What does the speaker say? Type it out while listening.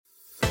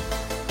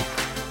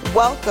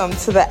Welcome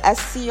to the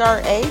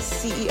SCRA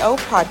CEO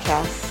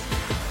podcast,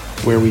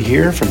 where we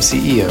hear from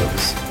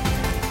CEOs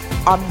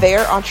on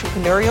their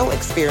entrepreneurial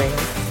experience.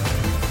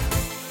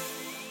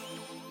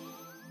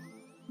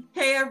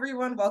 Hey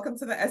everyone, welcome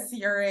to the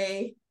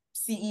SCRA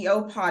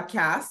CEO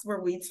podcast, where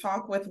we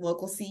talk with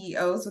local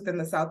CEOs within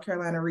the South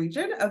Carolina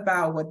region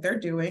about what they're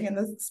doing in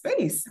the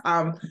space.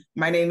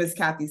 My name is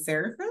Kathy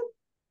Serafin,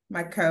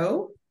 my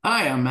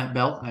Hi, I'm Matt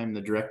Bell. I'm the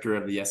director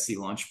of the SC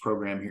Launch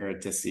program here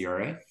at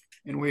SCRA.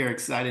 And we are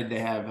excited to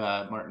have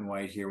Martin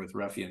White here with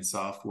Ruffian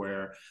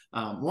Software,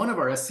 one of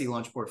our SC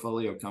Launch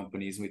portfolio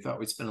companies. We thought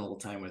we'd spend a little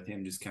time with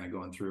him just kind of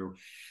going through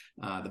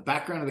the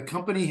background of the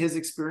company, his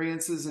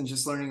experiences, and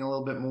just learning a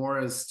little bit more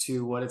as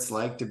to what it's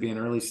like to be an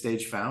early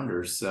stage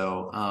founder.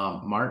 So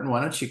Martin, why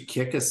don't you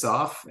kick us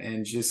off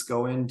and just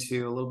go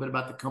into a little bit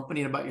about the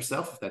company and about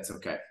yourself, if that's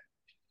okay.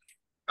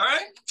 All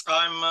right.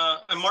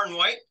 I'm Martin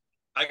White.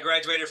 I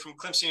graduated from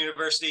Clemson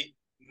University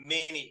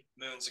many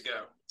moons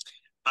ago.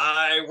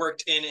 I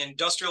worked in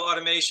industrial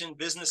automation,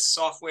 business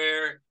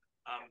software.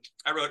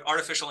 I wrote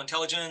artificial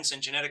intelligence and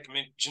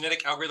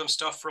genetic algorithm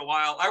stuff for a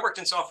while. I worked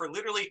in software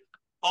literally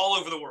all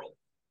over the world.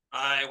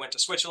 I went to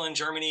Switzerland,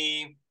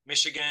 Germany,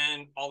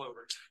 Michigan, all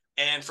over.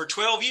 And for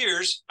 12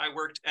 years, I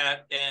worked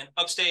at an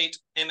upstate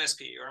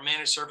MSP, or a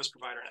managed service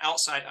provider, an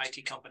outside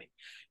IT company.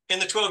 In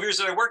the 12 years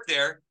that I worked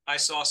there, I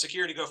saw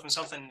security go from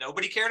something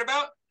nobody cared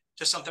about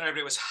to something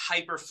everybody was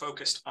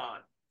hyper-focused on.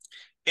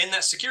 In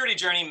that security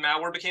journey,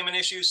 malware became an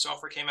issue.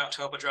 Software came out to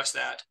help address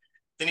that.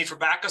 The need for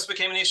backups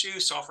became an issue.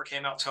 Software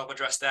came out to help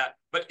address that.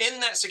 But in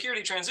that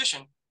security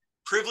transition,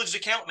 privileged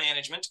account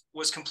management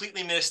was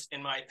completely missed,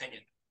 in my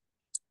opinion.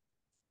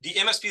 The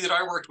MSP that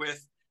I worked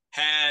with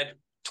had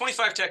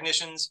 25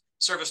 technicians,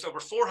 serviced over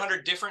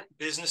 400 different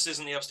businesses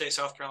in the upstate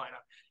South Carolina.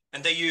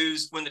 And they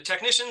used, when the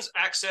technicians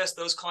accessed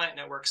those client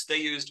networks, they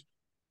used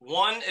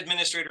one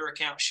administrator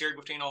account shared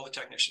between all the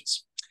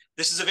technicians.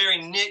 This is a very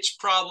niche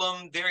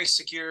problem, very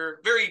secure,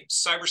 very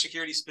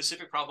cybersecurity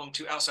specific problem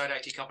to outside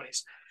IT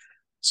companies.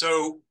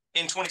 So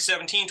in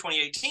 2017,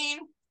 2018,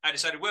 I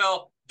decided,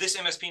 well, this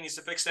MSP needs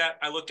to fix that.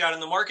 I looked out in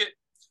the market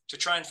to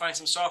try and find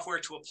some software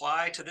to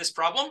apply to this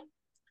problem.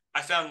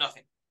 I found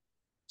nothing.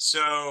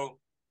 So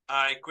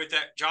I quit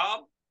that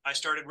job. I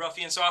started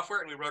Ruffian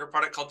Software, and we wrote a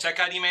product called Tech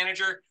ID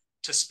Manager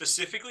to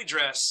specifically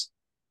address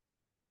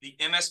the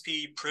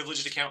MSP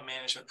privileged account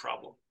management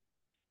problem.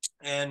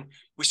 And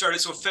we started,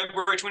 so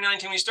February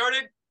 2019 we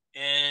started,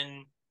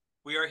 and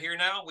we are here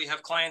now. We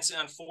have clients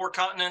on 4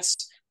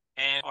 continents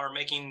and are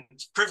making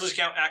privileged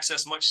account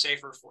access much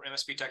safer for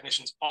MSP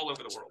technicians all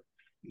over the world.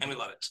 And we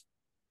love it.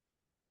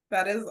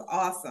 That is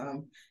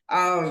awesome.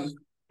 I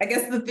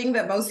guess the thing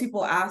that most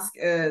people ask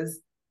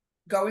is,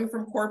 going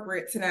from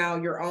corporate to now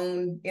your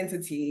own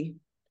entity,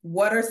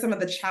 what are some of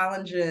the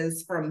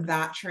challenges from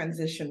that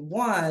transition,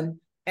 one?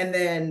 And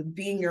then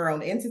being your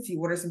own entity,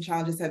 what are some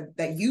challenges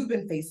that you've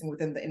been facing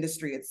within the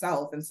industry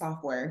itself and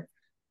software?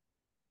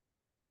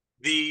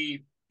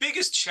 The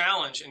biggest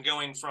challenge in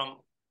going from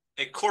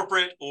a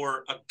corporate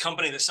or a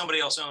company that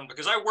somebody else owned,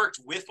 because I worked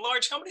with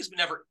large companies, but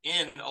never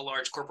in a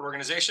large corporate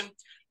organization.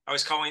 I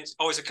was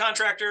always a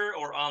contractor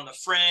or on the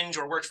fringe,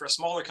 or worked for a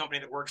smaller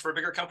company that worked for a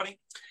bigger company.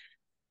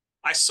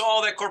 I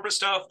saw that corporate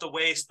stuff, the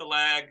waste, the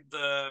lag,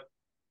 the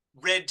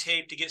red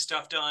tape to get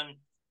stuff done.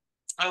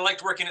 I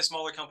liked working at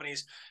smaller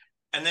companies.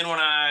 And then when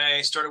I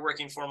started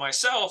working for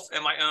myself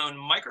at my own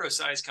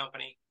micro-sized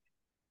company,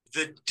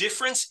 the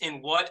difference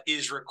in what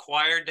is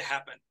required to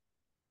happen,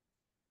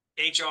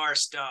 HR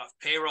stuff,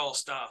 payroll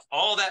stuff,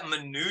 all that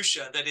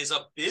minutia that is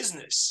a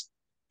business,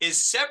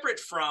 is separate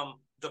from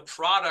the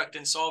product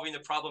and solving the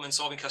problem and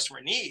solving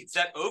customer needs.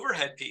 That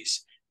overhead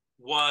piece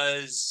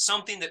was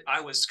something that I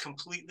was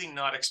completely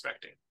not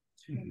expecting.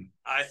 Mm-hmm.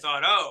 I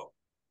thought, oh,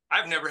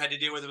 I've never had to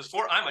deal with it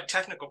before. I'm a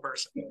technical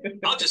person.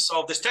 I'll just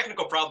solve this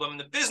technical problem, and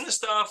the business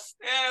stuff,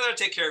 that'll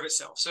take care of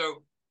itself.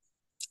 So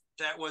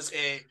that was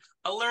a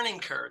learning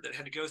curve that I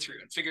had to go through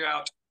and figure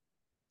out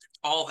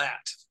all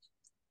that.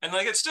 And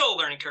it's still a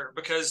learning curve,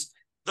 because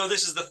though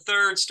this is the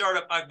 3rd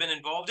startup I've been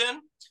involved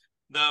in,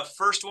 the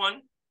first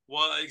one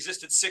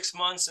existed 6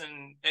 months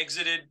and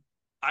exited.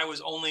 I was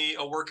only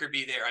a worker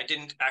bee there. I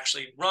didn't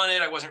actually run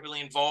it. I wasn't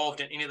really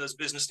involved in any of those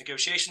business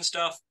negotiation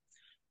stuff.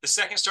 The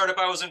second startup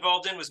I was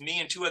involved in was me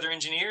and 2 other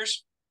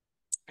engineers.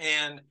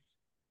 And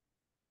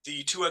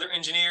the 2 other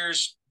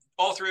engineers,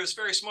 all 3 of us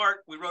very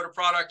smart. We wrote a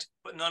product,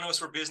 but none of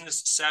us were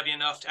business savvy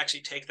enough to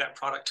actually take that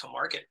product to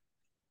market.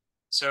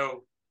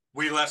 So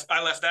I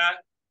left that.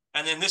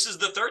 And then this is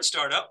the 3rd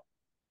startup.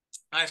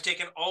 I've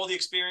taken all the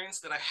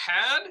experience that I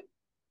had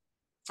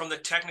from the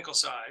technical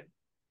side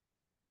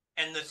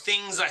and the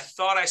things I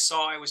thought I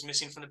saw I was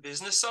missing from the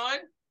business side.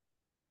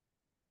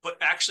 But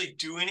actually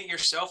doing it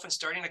yourself and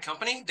starting a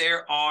company,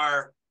 there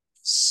are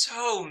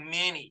so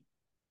many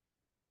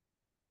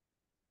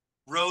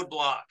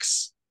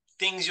roadblocks,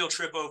 things you'll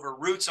trip over,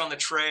 roots on the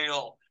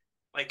trail,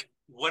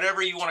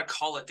 whatever you want to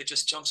call it, that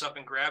just jumps up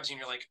and grabs you.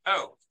 And you're like,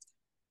 oh,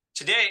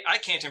 today I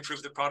can't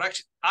improve the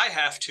product. I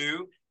have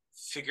to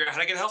figure out how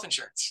to get health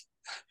insurance.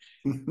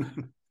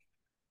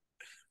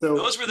 So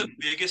those were the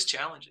biggest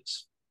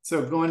challenges.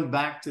 So going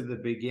back to the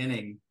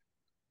beginning,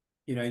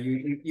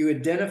 you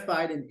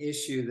identified an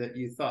issue that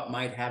you thought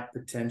might have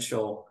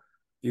potential.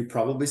 You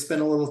probably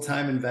spent a little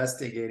time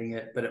investigating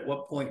it, but at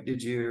what point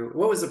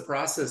what was the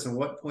process, and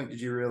what point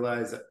did you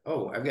realize that,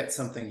 oh, I've got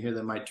something here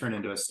that might turn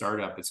into a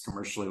startup? It's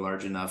commercially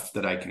large enough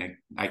that I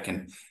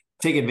can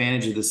take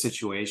advantage of the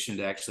situation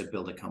to actually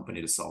build a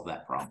company to solve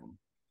that problem.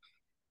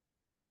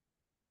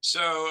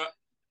 So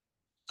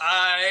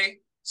I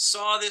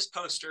saw this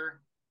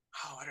poster,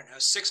 I don't know,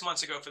 6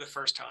 months ago for the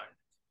first time.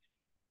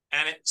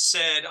 And it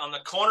said on the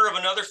corner of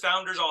another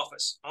founder's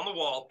office on the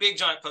wall, big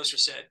giant poster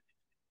said,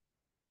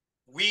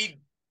 "We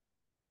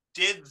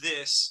did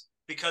this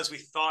because we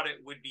thought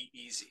it would be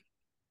easy."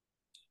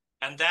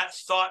 And that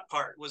thought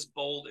part was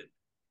bolded.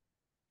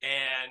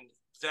 And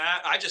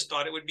that I just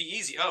thought it would be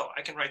easy. Oh,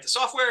 I can write the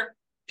software.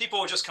 People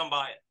will just come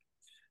by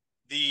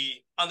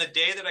it. On the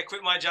day that I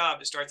quit my job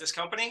to start this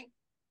company,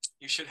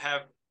 you should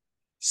have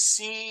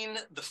seen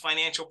the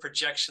financial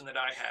projection that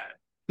I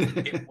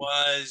had. It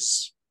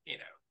was,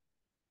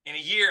 in a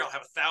year, I'll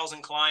have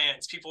 1,000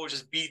 clients. People will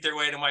just beat their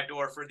way to my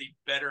door for the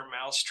better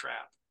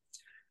mousetrap.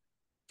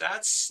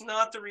 That's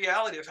not the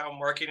reality of how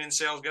marketing and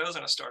sales goes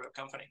in a startup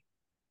company.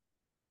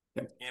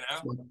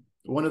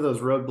 One of those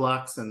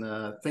roadblocks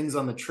and things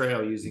on the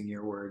trail, using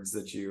your words,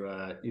 that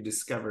you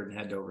discovered and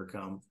had to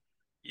overcome.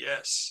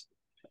 Yes.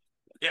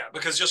 Yeah,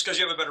 because just because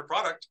you have a better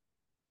product,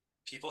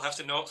 people have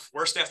to know.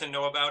 First, they have to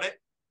know about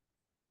it.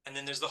 And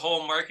then there's the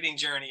whole marketing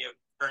journey of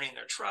earning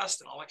their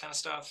trust and all that kind of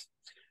stuff.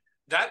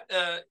 That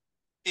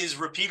is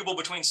repeatable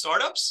between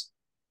startups,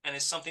 and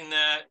is something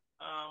that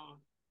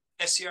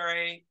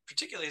SCRA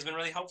particularly has been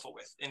really helpful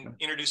with, in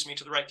introducing me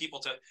to the right people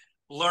to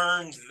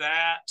learn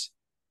that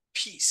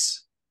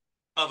piece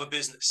of a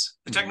business.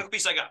 The technical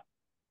piece I got,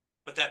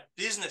 but that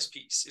business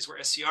piece is where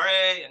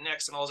SCRA and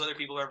Next and all those other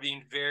people have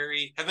been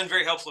very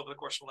helpful over the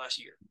course of the last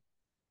year.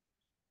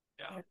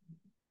 Yeah.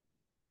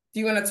 Do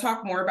you want to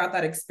talk more about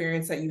that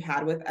experience that you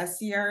had with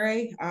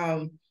SCRA?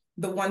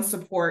 The one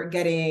support,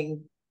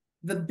 getting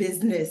the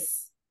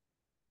business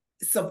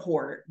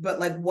support, but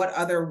like, what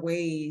other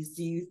ways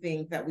do you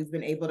think that we've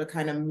been able to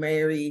kind of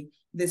marry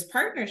this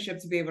partnership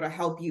to be able to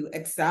help you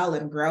excel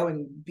and grow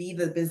and be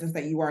the business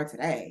that you are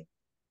today?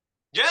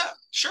 Yeah,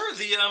 sure.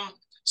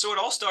 So it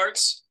all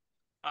starts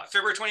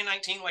February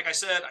 2019. Like I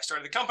said, I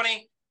started the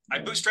company. I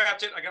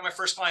bootstrapped it. I got my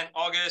first client in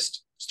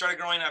August, started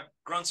growing. I've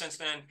grown since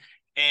then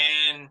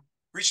and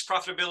reached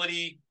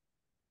profitability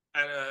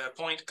at a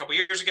point a couple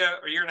years ago,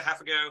 or a year and a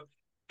half ago.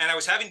 And I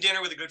was having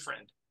dinner with a good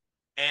friend,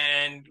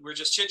 and we're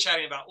just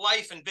chit-chatting about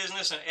life and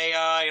business and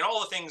AI and all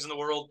the things in the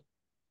world.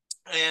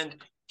 And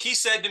he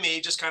said to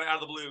me, just kind of out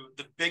of the blue,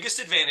 the biggest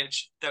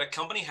advantage that a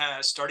company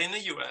has starting in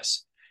the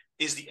US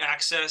is the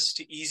access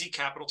to easy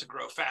capital to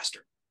grow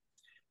faster.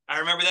 I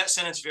remember that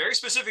sentence very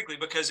specifically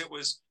because it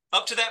was,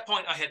 up to that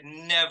point, I had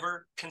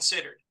never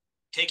considered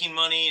taking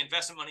money,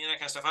 investment money, and that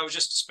kind of stuff. I was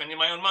just spending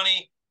my own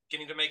money,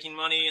 getting to making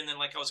money. And then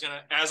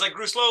as I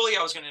grew slowly,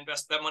 I was going to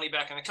invest that money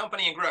back in the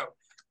company and grow.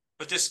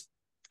 But this,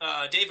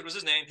 David was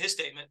his name, his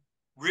statement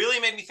really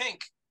made me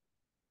think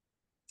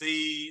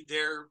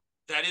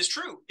that is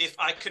true. If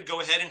I could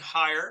go ahead and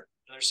hire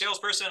another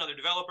salesperson, another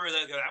developer,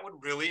 that would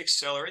really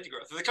accelerate the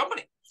growth of the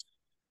company.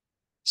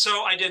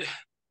 So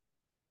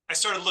I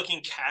started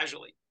looking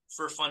casually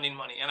for funding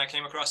money, and I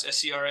came across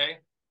SCRA,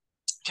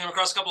 came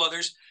across a couple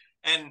others,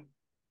 and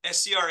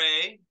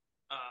SCRA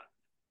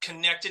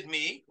connected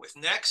me with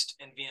Next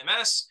and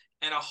VMS,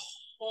 and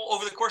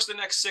over the course of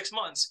the next 6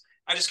 months,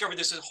 I discovered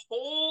this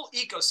whole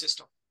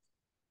ecosystem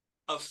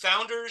of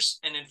founders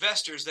and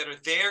investors that are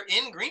there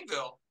in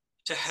Greenville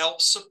to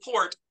help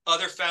support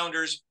other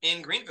founders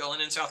in Greenville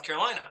and in South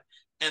Carolina.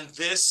 And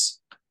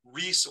this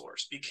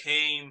resource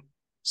became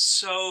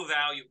so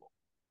valuable.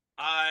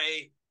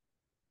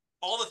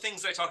 All the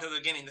things that I talked about at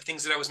the beginning, the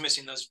things that I was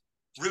missing, those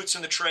roots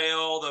in the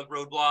trail, the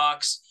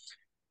roadblocks,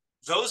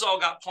 those all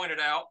got pointed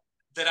out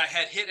that I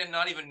had hit and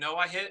not even know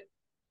I hit,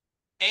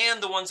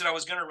 and the ones that I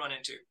was going to run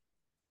into.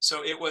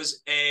 So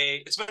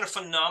it's been a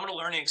phenomenal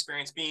learning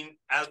experience being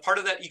as part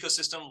of that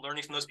ecosystem,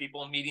 learning from those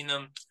people, meeting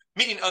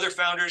meeting other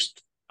founders.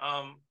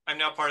 I'm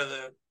now part of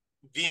the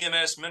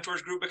VMS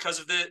mentors group because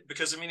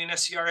of meeting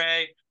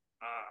SCRA.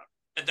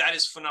 And that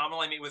is phenomenal.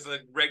 I meet with a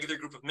regular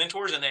group of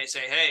mentors, and they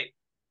say, hey,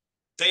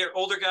 they are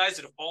older guys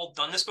that have all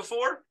done this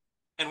before,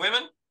 and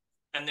women.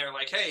 And they're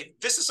like, hey,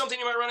 this is something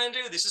you might run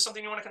into. This is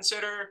something you want to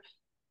consider.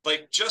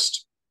 Like,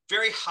 just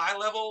very high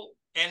level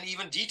and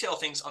even detail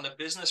things on the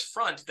business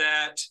front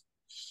that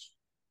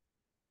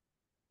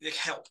they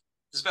help.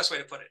 This is the best way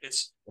to put it.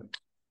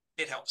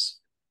 It helps.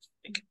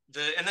 And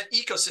the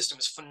ecosystem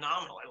is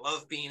phenomenal. I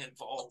love being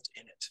involved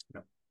in it.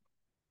 Yeah.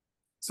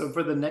 So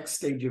for the next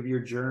stage of your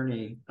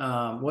journey,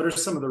 what are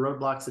some of the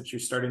roadblocks that you're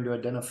starting to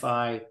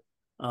identify,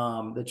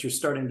 that you're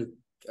starting to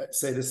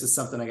say, this is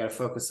something I got to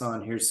focus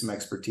on, here's some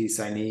expertise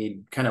I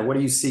need? Kind of, what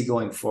do you see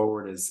going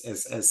forward as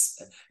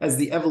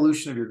the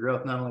evolution of your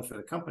growth, not only for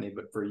the company,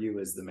 but for you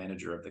as the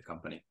manager of the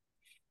company?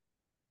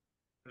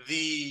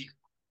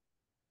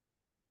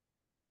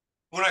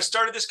 When I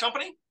started this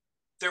company,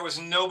 there was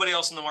nobody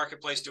else in the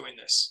marketplace doing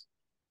this.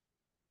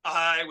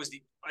 I was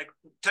the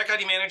Tech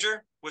ID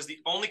Manager was the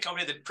only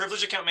company that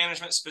privileged account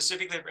management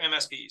specifically for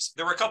MSPs.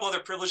 There were a couple other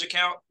privileged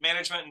account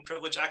management and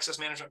privileged access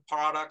management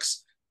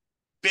products,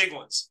 big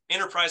ones,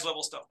 enterprise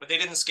level stuff, but they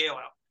didn't scale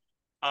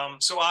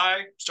out. So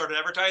I started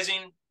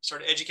advertising,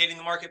 started educating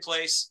the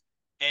marketplace,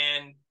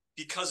 and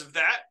because of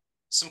that,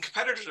 some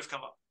competitors have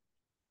come up.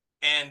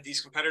 And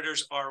these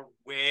competitors are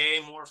way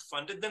more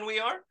funded than we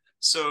are.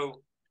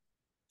 So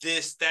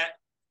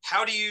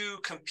how do you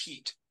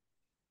compete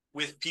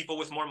with people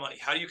with more money?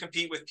 How do you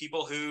compete with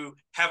people who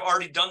have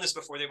already done this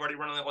before? They've already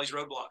run on all these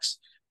roadblocks.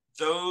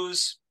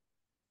 Those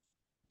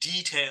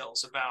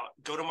details about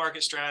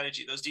go-to-market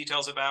strategy, those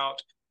details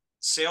about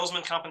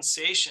salesman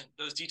compensation,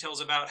 those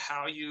details about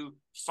how you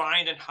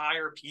find and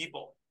hire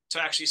people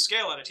to actually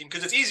scale out a team.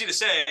 Because it's easy to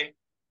say,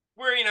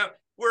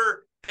 we're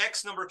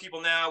X number of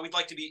people now, we'd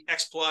like to be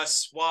X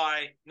plus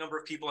Y number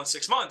of people in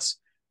 6 months.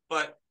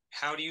 But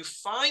how do you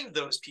find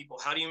those people?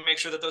 How do you make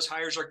sure that those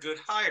hires are good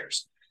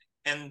hires?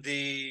 And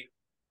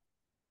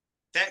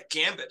that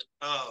gambit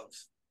of,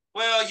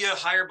 well, you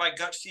hire by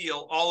gut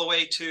feel, all the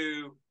way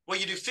to, well,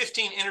 you do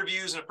 15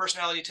 interviews and a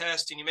personality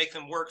test and you make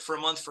them work for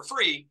a month for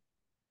free.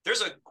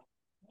 There's a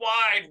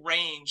wide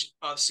range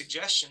of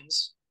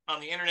suggestions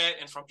on the internet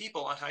and from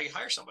people on how you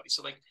hire somebody.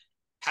 So like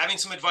having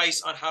some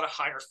advice on how to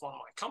hire for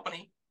my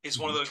company is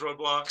one of those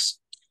roadblocks.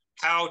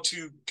 How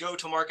to go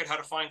to market, how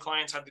to find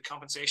clients, how to do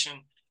compensation.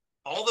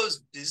 All those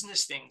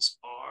business things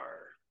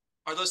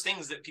are those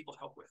things that people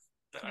help with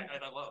that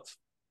I love.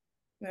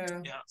 Yeah.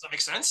 Does that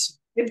make sense?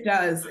 It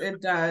does.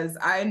 It does.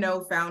 I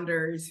know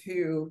founders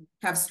who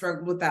have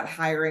struggled with that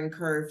hiring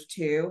curve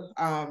too.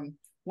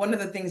 One of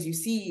the things you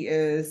see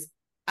is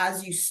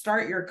as you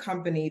start your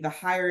company, the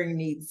hiring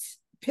needs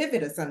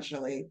pivot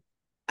essentially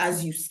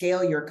as you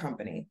scale your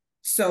company.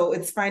 So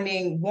it's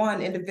finding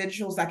one,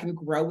 individuals that can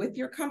grow with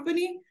your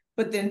company,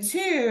 but then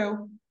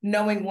two,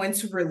 knowing when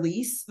to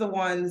release the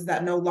ones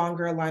that no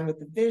longer align with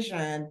the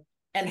vision,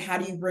 and how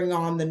do you bring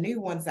on the new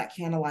ones that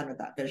can align with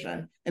that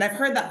vision? And I've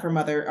heard that from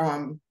other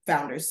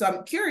founders. So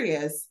I'm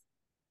curious,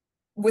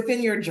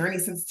 within your journey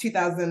since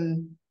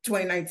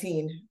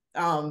 2019,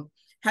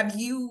 have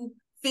you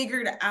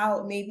figured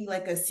out maybe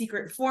like a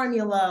secret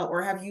formula,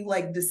 or have you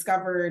like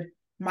discovered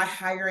my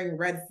hiring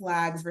red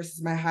flags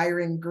versus my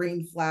hiring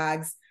green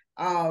flags?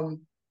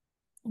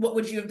 What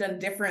would you have done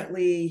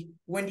differently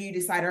when you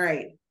decide, all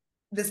right,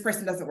 this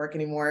person doesn't work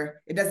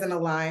anymore, it doesn't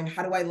align,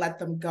 how do I let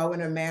them go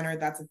in a manner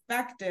that's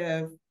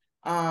effective?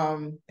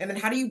 And then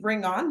how do you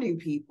bring on new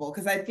people?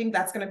 Because I think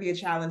that's going to be a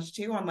challenge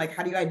too, on like,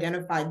 how do you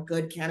identify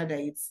good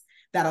candidates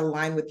that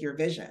align with your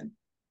vision?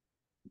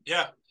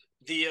 Yeah,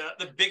 the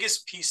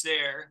biggest piece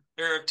there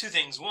are two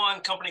things. One,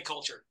 company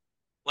culture.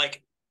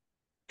 Like,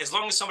 as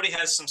long as somebody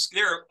has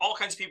there are all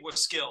kinds of people with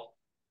skill.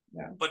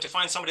 Yeah. But to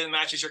find somebody that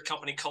matches your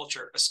company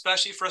culture,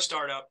 especially for a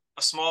startup,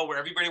 a small, where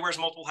everybody wears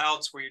multiple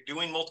hats, where you're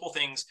doing multiple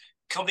things,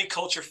 company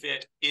culture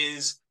fit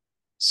is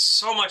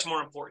so much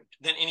more important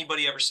than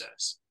anybody ever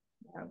says.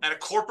 Yeah. At a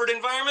corporate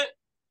environment,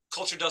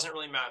 culture doesn't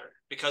really matter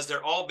because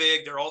they're all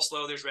big, they're all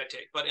slow, there's red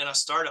tape. But in a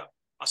startup,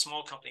 a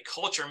small company,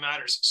 culture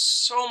matters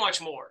so much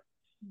more.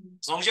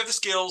 As long as you have the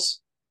skills,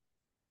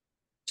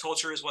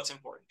 culture is what's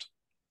important.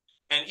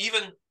 And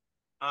even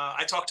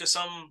I talked to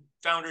some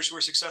founders who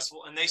are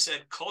successful, and they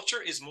said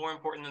culture is more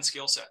important than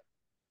skill set.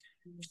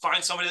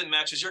 Find somebody that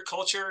matches your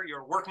culture,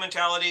 your work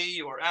mentality,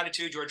 your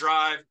attitude, your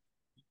drive,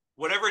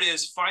 whatever it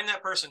is. Find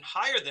that person,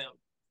 hire them,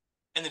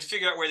 and then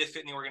figure out where they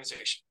fit in the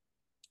organization.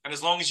 And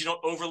as long as you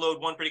don't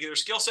overload one particular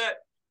skill set,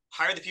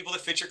 hire the people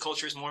that fit your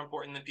culture is more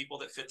important than people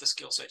that fit the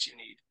skill sets you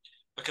need.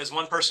 Because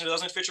one person who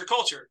doesn't fit your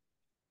culture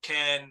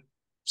can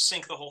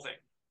sink the whole thing.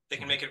 They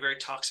can make it a very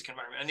toxic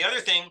environment. And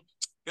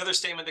the other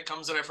statement that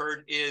comes that I've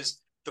heard is,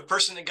 the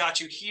person that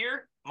got you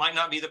here might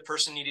not be the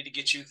person needed to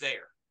get you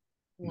there.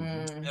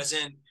 As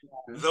in,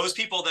 those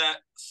people that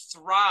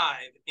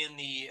thrive in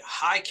the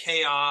high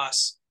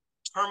chaos,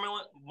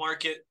 turbulent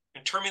market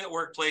and turbulent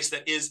workplace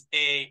that is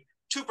a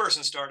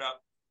two-person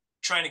startup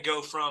trying to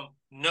go from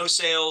no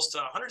sales to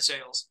 100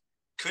 sales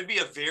could be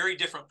a very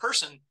different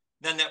person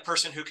than that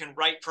person who can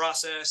write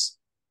process,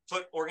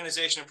 put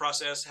organization in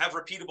process, have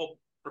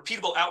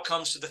repeatable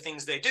outcomes to the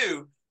things they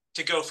do,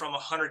 to go from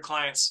 100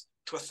 clients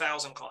to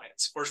 1,000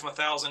 clients, or from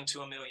 1,000 to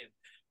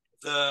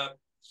 1,000,000.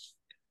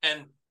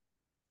 And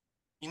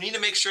you need to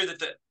make sure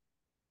that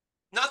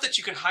not that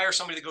you can hire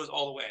somebody that goes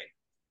all the way,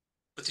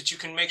 but that you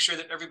can make sure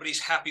that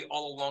everybody's happy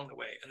all along the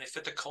way and they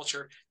fit the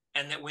culture.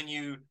 And that when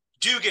you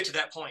do get to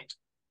that point,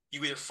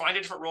 you either find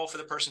a different role for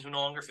the person who no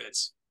longer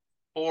fits,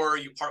 or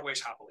you part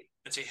ways happily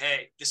and say,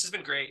 hey, this has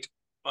been great,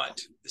 but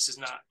this is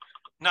not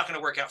going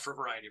to work out for a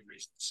variety of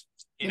reasons,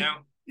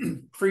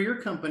 For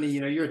your company,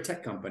 you're a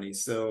tech company.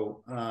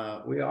 So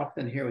we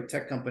often hear with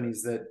tech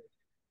companies that,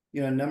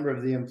 a number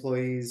of the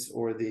employees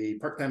or the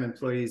part-time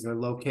employees are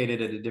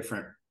located at a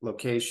different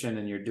location,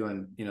 and you're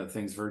doing,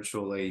 things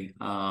virtually,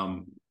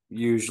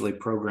 usually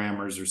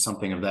programmers or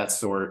something of that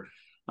sort.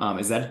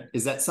 Is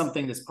that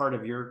something that's part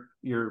of your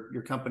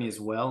company as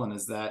well? And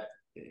is that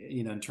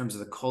in terms of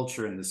the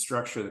culture and the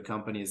structure of the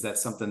company, is that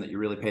something that you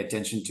really pay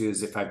attention to?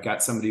 Is if I've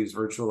got somebody who's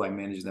virtual, I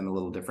manage them a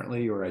little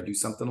differently, or I do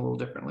something a little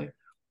differently?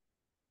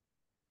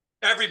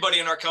 Everybody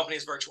in our company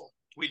is virtual.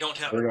 We don't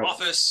have an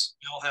office.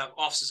 We all have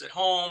offices at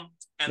home.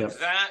 And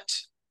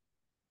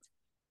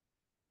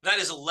that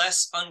is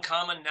less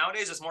uncommon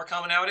nowadays. It's more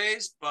common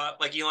nowadays. But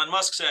like Elon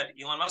Musk said,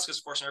 Elon Musk is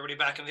forcing everybody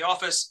back in the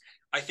office.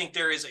 I think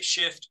there is a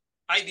shift.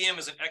 IBM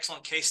is an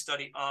excellent case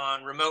study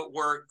on remote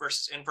work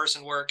versus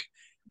in-person work.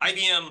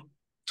 IBM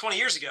 20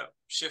 years ago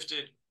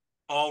shifted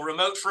all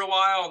remote for a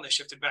while, and they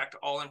shifted back to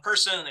all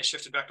in-person, and they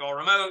shifted back to all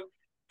remote.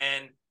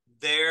 And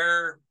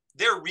their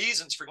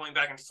reasons for going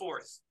back and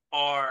forth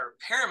are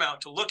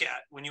paramount to look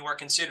at when you are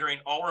considering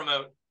all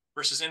remote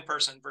versus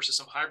in-person versus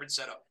some hybrid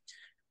setup.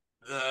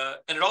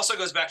 And it also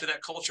goes back to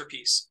that culture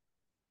piece.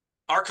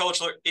 Our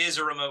culture is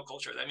a remote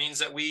culture. That means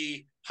that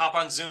we hop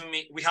on Zoom,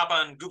 we hop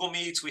on Google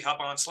Meets, we hop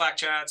on Slack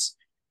chats.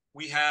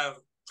 We have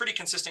pretty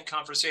consistent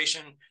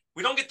conversation.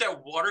 We don't get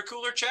that water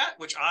cooler chat,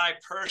 which I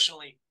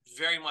personally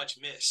very much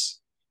miss.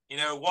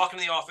 Walk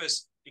into the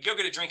office, you go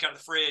get a drink out of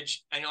the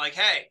fridge, and you're like,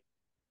 hey,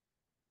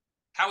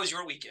 how was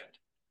your weekend?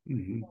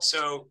 Mm-hmm.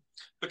 So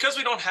because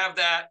we don't have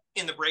that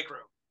in the break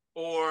room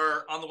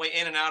or on the way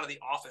in and out of the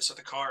office at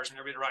the cars when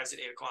everybody arrives at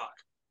 8 o'clock,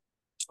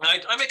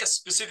 I make a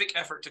specific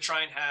effort to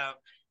try and have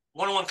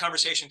one-on-one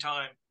conversation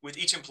time with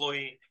each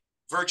employee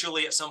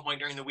virtually at some point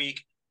during the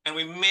week. And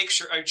we make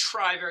sure, I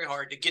try very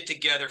hard to get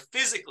together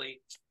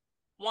physically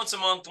once a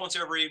month, once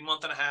every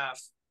month and a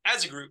half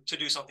as a group to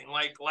do something.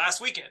 Like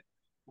last weekend,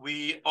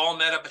 we all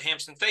met up at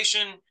Hampton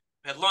Station,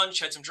 had lunch,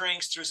 had some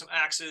drinks, threw some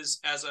axes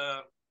as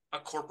a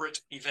corporate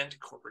event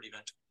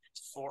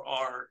for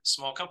our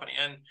small company.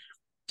 And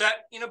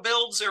that,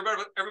 builds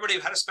everybody who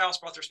had a spouse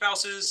brought their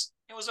spouses.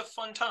 It was a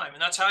fun time.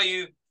 And that's how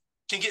you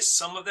can get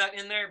some of that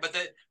in there. But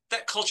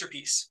that culture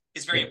piece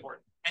is very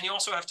important. And you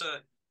also have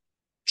to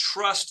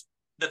trust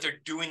that they're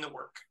doing the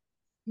work.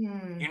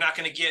 You're not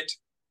going to get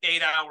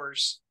 8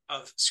 hours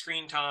of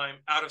screen time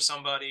out of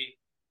somebody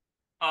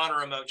on a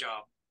remote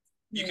job.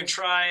 You can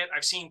try it.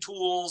 I've seen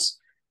tools.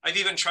 I've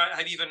even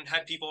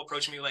had people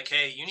approach me like,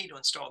 hey, you need to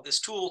install this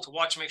tool to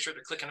watch, make sure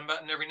they're clicking a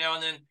button every now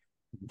and then.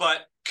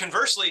 But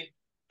conversely,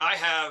 I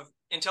have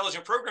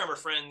intelligent programmer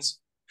friends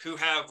who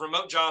have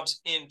remote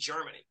jobs in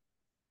Germany.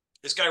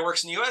 This guy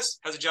works in the US,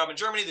 has a job in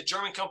Germany. The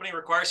German company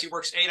requires he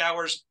works 8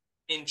 hours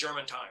in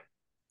German time.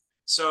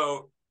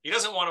 So he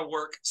doesn't want to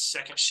work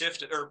second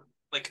shift or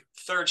like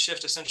third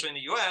shift essentially in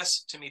the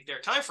US to meet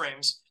their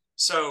timeframes.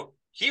 So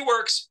he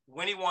works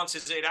when he wants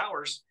his 8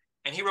 hours,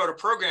 and he wrote a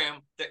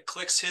program that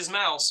clicks his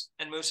mouse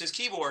and moves his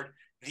keyboard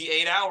the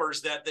 8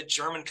 hours that the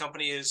German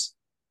company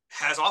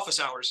has office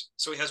hours.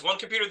 So he has one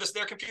computer that's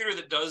their computer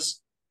that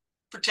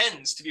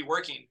pretends to be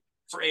working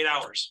for 8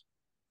 hours.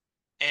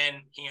 And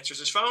he answers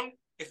his phone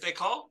if they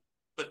call,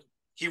 but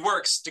he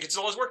works to get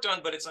all his work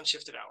done, but it's on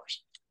shifted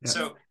hours. Yeah.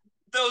 So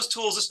those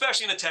tools,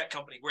 especially in a tech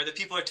company where the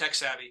people are tech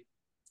savvy,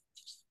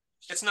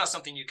 it's not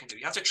something you can do.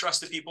 You have to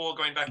trust the people,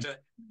 going back to,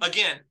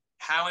 again,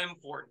 how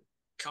important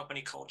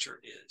company culture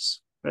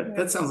is.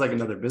 That sounds like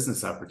another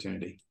business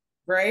opportunity.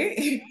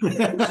 Right?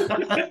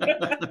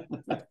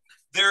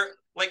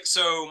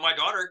 So my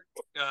daughter,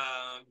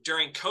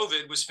 during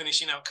COVID, was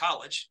finishing out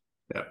college.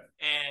 Yep.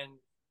 And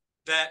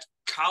that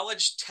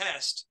college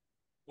test,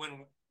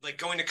 when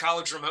going to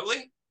college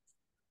remotely,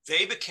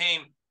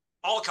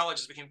 all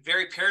colleges became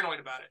very paranoid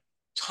about it.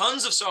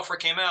 Tons of software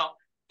came out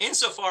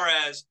insofar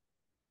as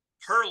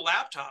her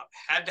laptop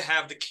had to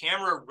have the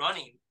camera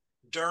running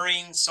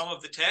during some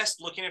of the tests,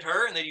 looking at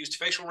her, and they used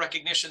facial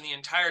recognition the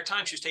entire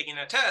time she was taking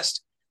that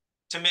test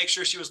to make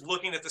sure she was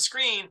looking at the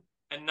screen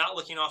and not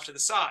looking off to the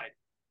side.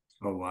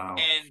 Oh, wow.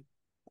 And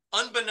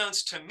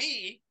unbeknownst to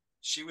me,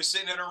 she was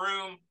sitting in a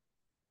room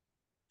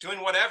doing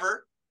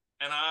whatever,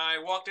 and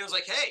I walked in and was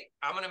like, hey,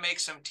 I'm going to make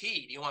some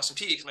tea. Do you want some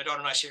tea? Because my daughter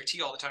and I share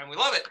tea all the time. We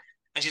love it.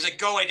 And she's like,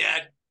 go away,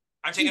 Dad.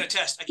 I'm taking a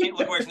test. I can't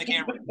look away from the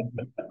camera.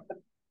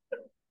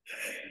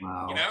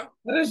 Wow.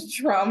 That is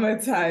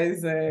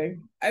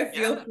traumatizing. I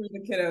feel for the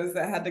kiddos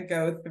that had to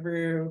go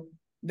through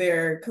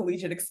their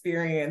collegiate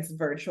experience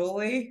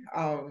virtually.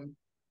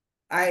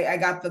 I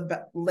got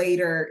the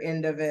later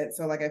end of it.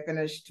 So I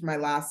finished my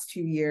last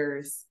 2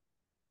 years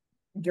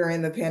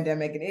during the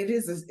pandemic, and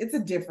it's a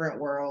different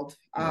world.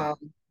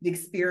 The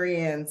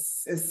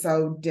experience is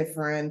so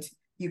different.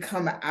 You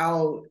come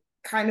out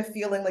kind of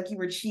feeling like you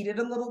were cheated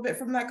a little bit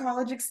from that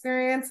college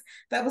experience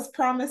that was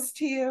promised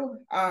to you.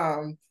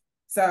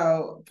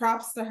 So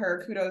props to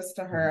her, kudos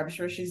to her. I'm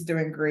sure she's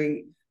doing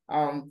great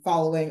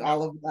following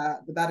all of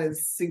that, but that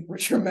is super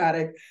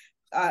traumatic.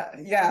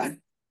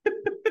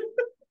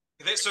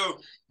 So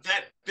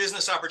that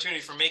business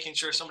opportunity for making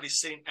sure somebody's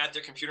sitting at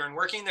their computer and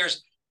working,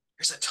 there's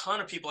a ton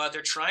of people out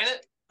there trying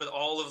it, but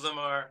all of them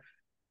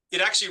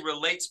it actually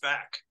relates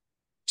back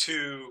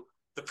to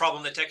the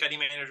problem that Tech ID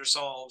Manager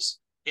solves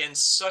in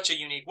such a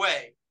unique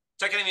way.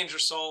 Tech ID Manager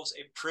solves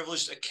a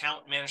privileged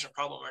account management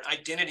problem or an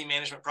identity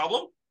management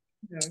problem.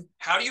 Okay.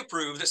 How do you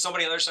prove that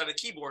somebody on the other side of the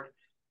keyboard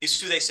is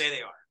who they say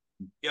they are?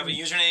 You have a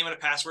username and a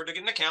password to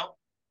get an account.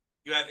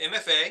 You have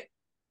MFA.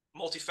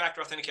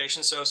 multi-factor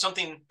authentication. So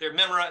something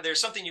there's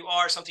something you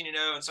are, something you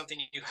know, and something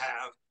you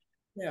have.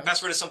 Yeah.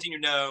 Password is something you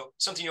know.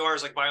 Something you are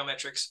is like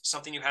biometrics.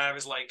 Something you have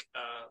is like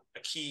a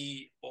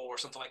key or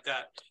something like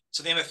that.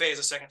 So the MFA is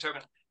a second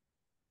token.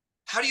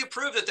 How do you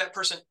prove that that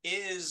person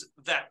is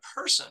that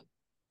person?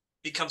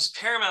 Becomes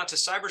paramount to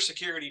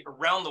cybersecurity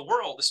around the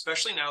world,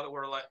 especially now that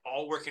we're like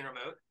all working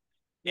remote.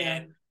 Yeah.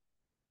 And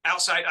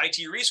outside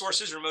IT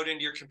resources remote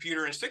into your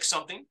computer and fix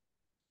something.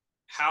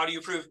 How do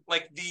you prove,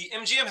 like the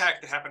MGM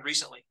hack that happened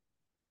recently,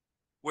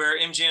 where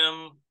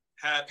MGM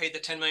had paid the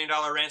 $10 million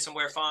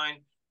ransomware fine?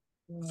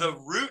 The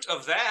root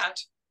of that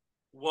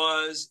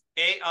was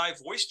AI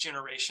voice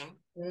generation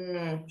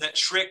that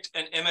tricked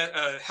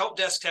a help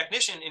desk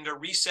technician into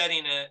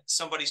resetting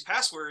somebody's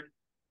password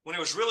when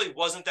it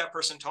wasn't that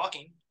person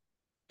talking.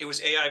 It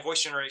was AI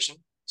voice generation.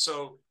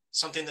 So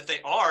something that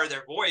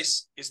their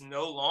voice is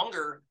no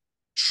longer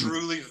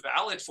truly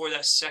valid for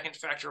that second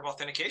factor of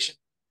authentication.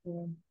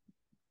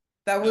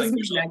 That was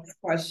my next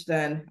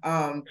question.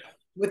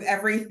 With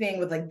everything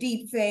with like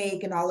deep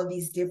fake and all of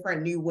these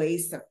different new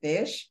ways to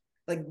phish,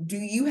 like, do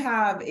you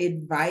have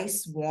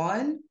advice,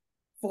 one,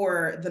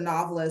 for the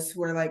novelists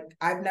who are like,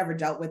 I've never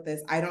dealt with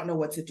this, I don't know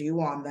what to do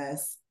on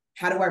this.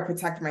 How do I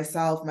protect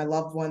myself, my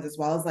loved ones, as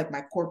well as like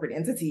my corporate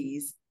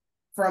entities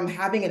from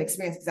having an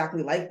experience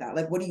exactly like that?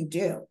 Like, what do you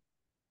do?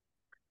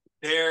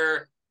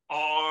 There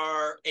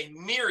are a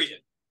myriad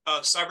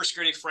of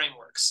cybersecurity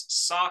frameworks: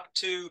 SOC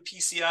 2,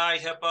 PCI,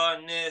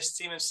 HIPAA, NIST,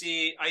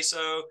 CMMC,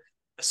 ISO,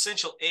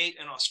 Essential 8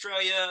 in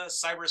Australia,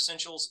 Cyber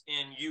Essentials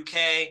in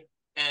UK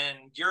and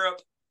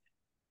Europe.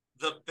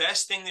 The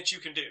best thing that you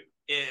can do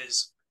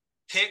is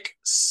pick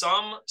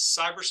some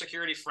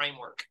cybersecurity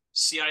framework.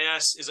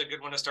 CIS is a good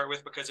one to start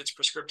with because it's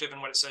prescriptive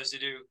in what it says to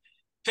do.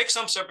 Pick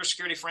some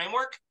cybersecurity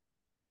framework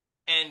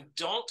and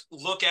don't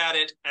look at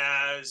it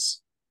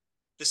as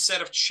the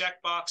set of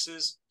check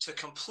boxes to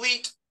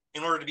complete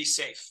in order to be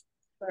safe.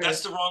 Right.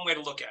 That's the wrong way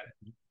to look at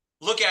it.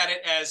 Look at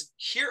it as,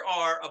 here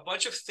are a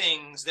bunch of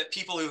things that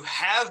people who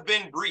have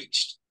been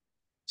breached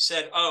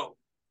said, oh,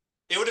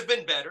 it would have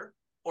been better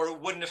or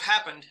it wouldn't have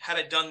happened had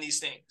I done these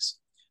things.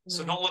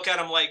 So don't look at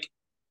them like,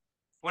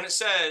 when it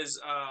says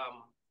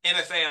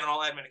MFA on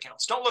all admin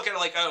accounts, don't look at it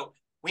like, oh,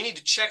 we need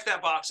to check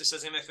that box that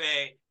says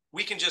MFA.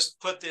 We can just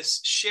put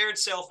this shared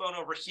cell phone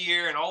over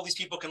here and all these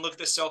people can look at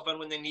this cell phone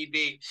when they need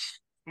be.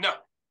 No,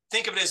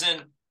 think of it as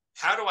in,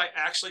 how do I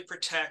actually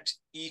protect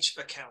each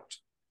account?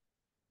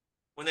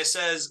 When it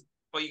says,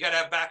 well, you got to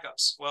have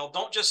backups. Well,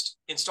 don't just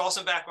install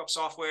some backup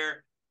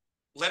software,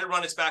 let it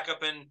run its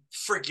backup and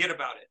forget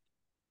about it.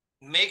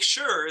 Make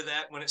sure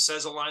that when it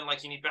says a line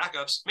like you need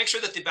backups, make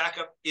sure that the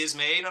backup is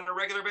made on a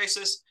regular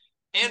basis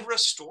and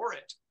restore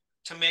it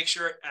to make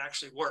sure it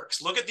actually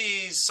works. Look at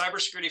these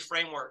cybersecurity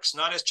frameworks,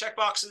 not as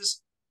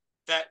checkboxes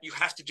that you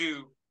have to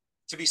do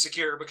to be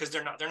secure, because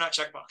they're not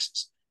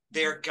checkboxes.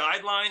 They're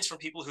guidelines from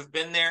people who've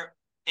been there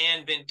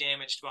and been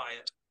damaged by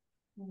it.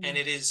 And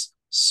it is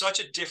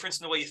such a difference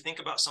in the way you think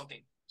about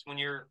something.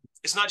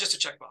 It's not just a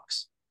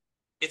checkbox.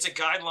 It's a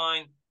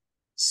guideline.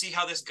 See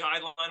how this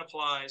guideline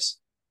applies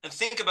and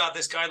think about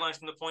this guideline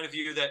from the point of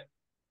view that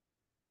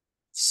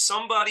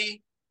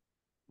somebody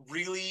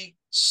really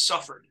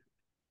suffered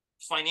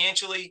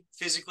financially,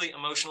 physically,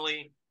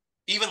 emotionally,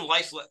 even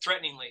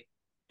life-threateningly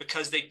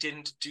because they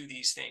didn't do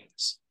these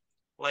things.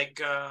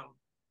 Like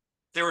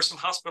there were some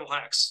hospital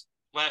hacks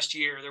last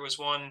year. There was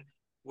one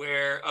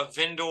where a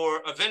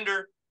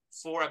vendor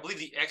for, I believe,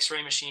 the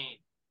X-ray machine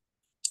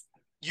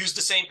used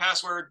the same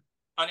password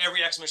on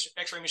every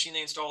X-ray machine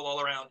they installed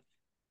all around.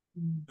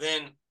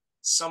 Then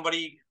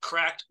somebody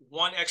cracked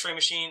one X-ray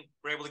machine,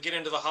 were able to get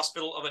into the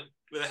hospital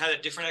where they had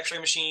a different X-ray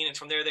machine, and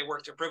from there they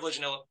worked their privilege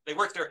and they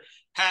worked their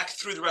hack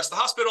through the rest of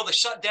the hospital. They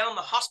shut down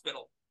the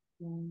hospital,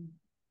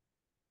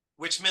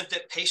 which meant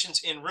that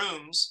patients in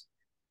rooms,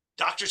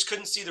 doctors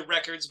couldn't see the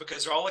records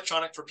because they're all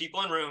electronic for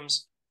people in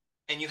rooms,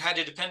 and you had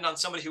to depend on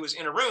somebody who was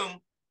in a room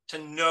to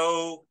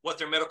know what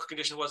their medical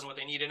condition was and what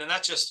they needed. And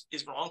that just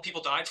is wrong.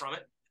 People died from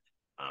it.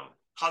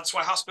 That's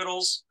why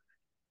hospitals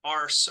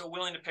are so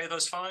willing to pay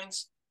those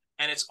fines.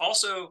 And it's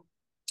also,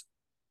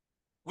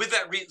 with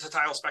that, the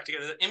titles back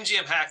together, the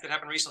MGM hack that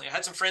happened recently. I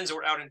had some friends that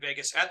were out in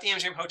Vegas at the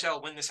MGM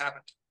Hotel when this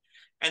happened.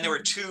 And there were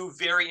two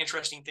very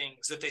interesting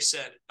things that they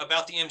said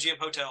about the MGM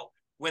Hotel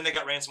when they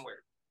got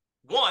ransomware.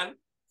 One,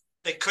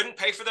 they couldn't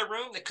pay for their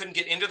room. They couldn't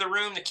get into the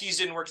room. The keys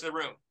didn't work to the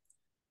room.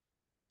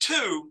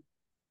 Two,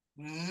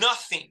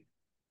 nothing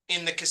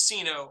in the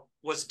casino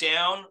was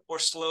down or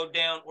slowed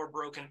down or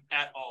broken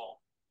at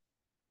all.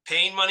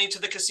 Paying money to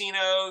the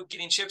casino,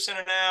 getting chips in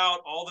and out,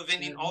 all the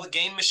vending, all the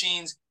game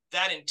machines,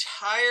 that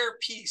entire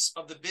piece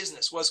of the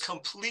business was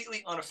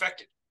completely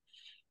unaffected,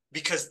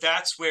 because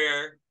that's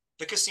where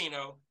the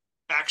casino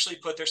actually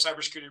put their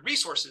cybersecurity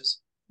resources,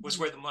 was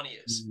where the money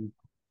is.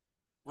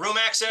 Room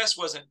access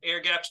was an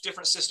air-gapped,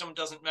 different system,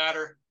 doesn't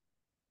matter.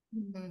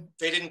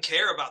 They didn't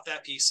care about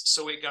that piece,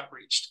 so it got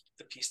breached.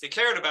 The piece they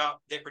cared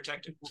about, they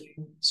protected.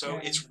 So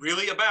it's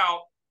really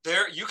about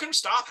you can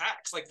stop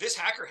hacks. Like, this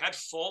hacker had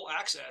full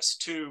access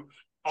to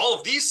all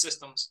of these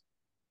systems,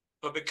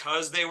 but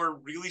because they were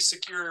really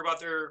secure about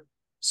their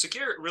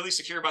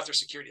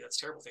security, that's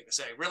a terrible thing to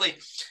say, really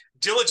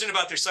diligent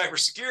about their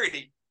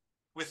cybersecurity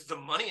with the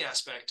money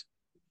aspect,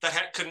 that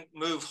hack couldn't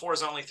move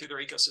horizontally through their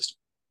ecosystem.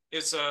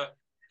 It's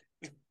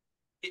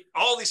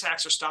all these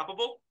hacks are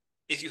stoppable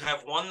if you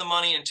have, one, the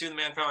money, and two, the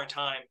manpower and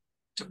time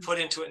to put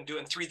into it and do it,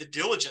 and three, the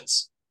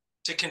diligence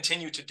to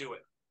continue to do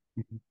it.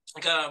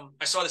 Like,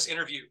 I saw this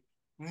interview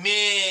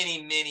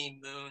many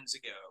moons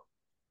ago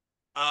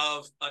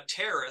of a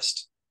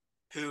terrorist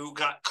who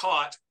got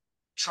caught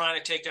trying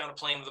to take down a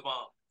plane with a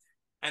bomb.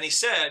 And he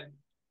said,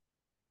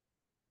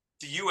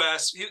 the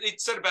US, he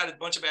said about a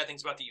bunch of bad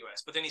things about the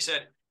US, but then he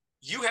said,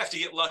 you have to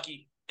get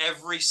lucky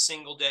every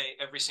single day,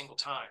 every single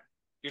time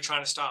you're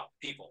trying to stop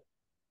people.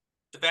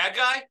 The bad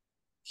guy,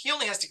 he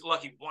only has to get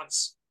lucky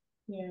once.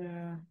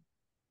 Yeah.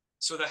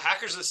 So the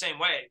hackers are the same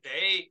way.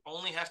 They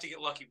only have to get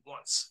lucky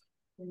once.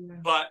 Yeah.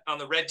 But on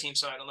the red team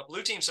side, on the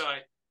blue team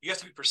side, you have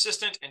to be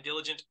persistent and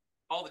diligent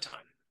all the time.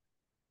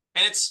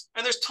 And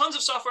there's tons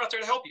of software out there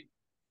to help you.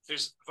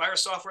 There's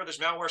virus software, there's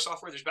malware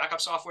software, there's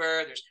backup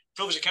software, there's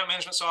privileged account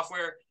management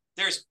software.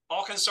 There's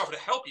all kinds of software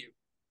to help you,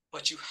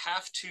 but you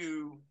have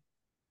to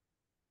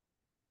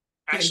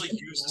actually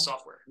use the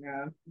software.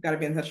 Yeah, got to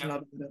be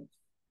intentional.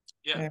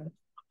 Yeah.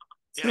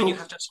 And you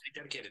have to be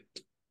dedicated.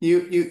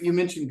 You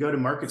mentioned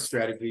go-to-market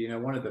strategy. You know,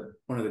 one of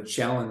the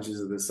challenges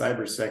of the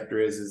cyber sector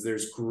is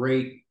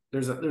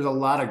there's a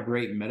lot of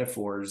great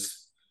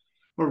metaphors,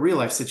 or real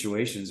life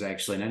situations,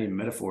 actually, not even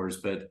metaphors,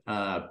 but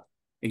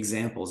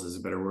examples is a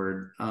better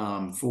word,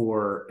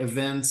 for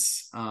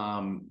events,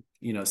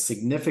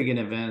 significant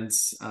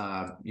events.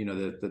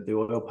 The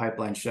oil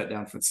pipeline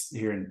shutdown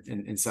here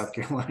in South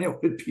Carolina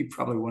would be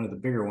probably one of the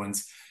bigger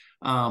ones.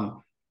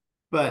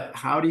 But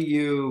how do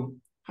you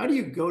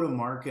go to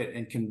market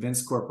and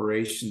convince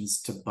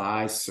corporations to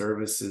buy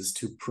services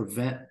to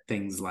prevent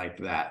things like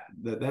that?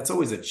 That's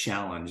always a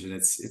challenge, and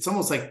it's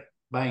almost like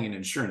buying an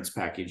insurance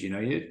package.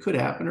 It could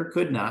happen or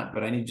could not,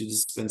 but I need you to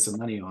spend some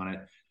money on it.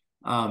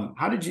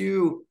 How did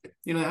you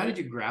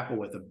grapple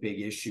with a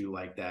big issue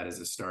like that as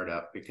a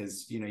startup?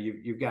 Because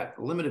you've got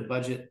a limited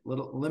budget,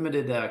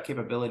 limited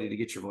capability to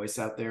get your voice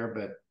out there,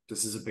 but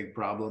this is a big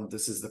problem.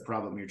 This is the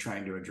problem you're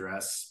trying to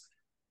address.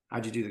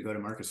 How'd you do the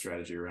go-to-market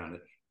strategy around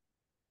it?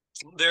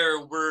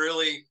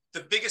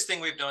 The biggest thing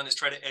we've done is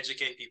try to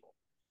educate people.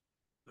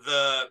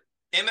 The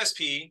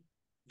MSP,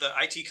 the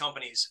IT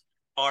companies,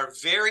 are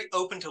very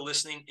open to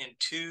listening in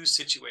two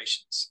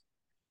situations.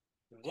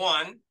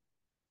 One,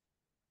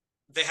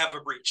 they have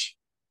a breach.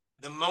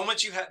 The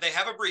moment they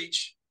have a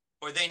breach,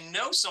 or they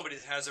know somebody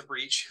that has a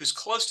breach who's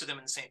close to them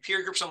in the same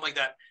peer group, something like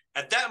that,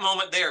 at that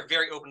moment, they are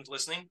very open to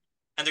listening,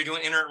 and they're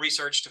doing internet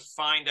research to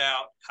find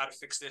out how to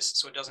fix this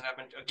so it doesn't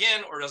happen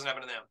again or it doesn't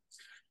happen to them.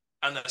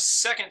 And the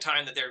second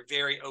time that they're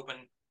very open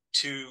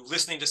to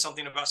listening to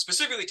something about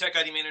specifically Tech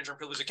ID Manager and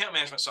Privileged Account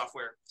Management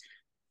software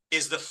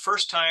is the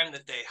first time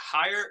that they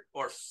hire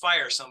or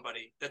fire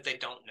somebody that they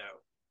don't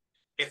know.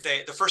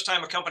 The first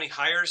time a company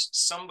hires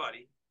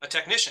somebody, a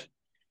technician,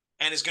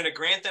 and is going to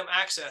grant them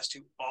access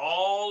to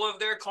all of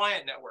their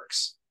client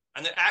networks,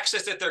 and the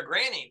access that they're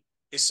granting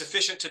is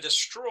sufficient to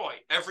destroy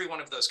every one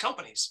of those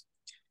companies,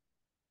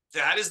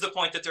 that is the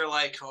point that they're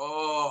like,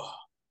 oh,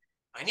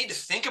 I need to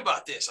think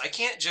about this. I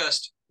can't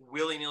just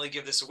willy-nilly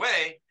give this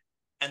away.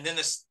 And then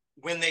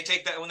when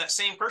that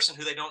same person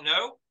who they don't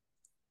know,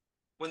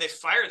 when they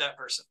fire that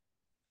person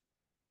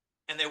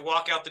and they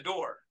walk out the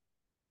door,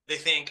 they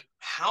think,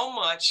 how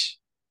much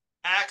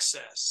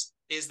access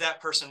is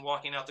that person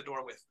walking out the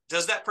door with?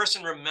 Does that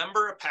person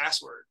remember a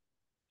password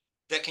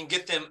that can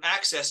get them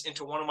access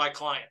into one of my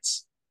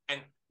clients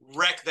and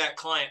wreck that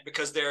client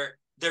because they're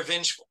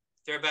vengeful?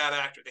 They're a bad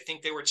actor. They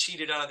think they were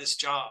cheated out of this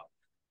job.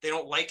 They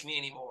don't like me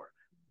anymore.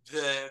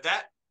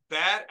 That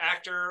bad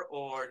actor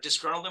or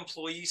disgruntled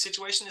employee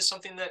situation is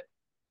something that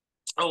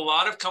a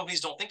lot of companies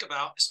don't think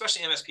about,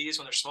 especially MSPs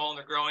when they're small and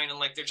they're growing and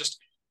like they're just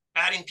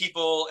adding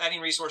people,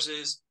 adding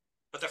resources.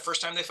 But the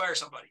first time they fire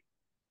somebody,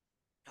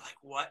 they're like,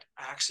 what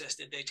access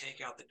did they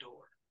take out the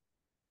door?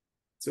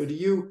 So do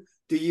you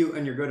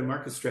in your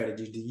go-to-market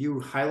strategy, do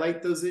you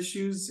highlight those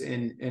issues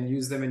and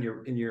use them in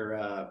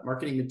your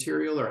marketing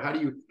material, or how do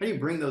you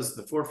bring those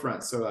to the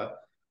forefront so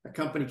a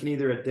company can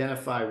either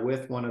identify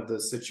with one of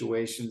those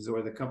situations,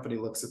 or the company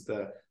looks at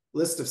the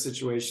list of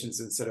situations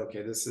and said,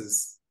 okay, this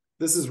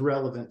is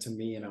relevant to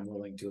me and I'm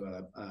willing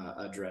to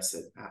address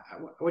it?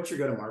 What's your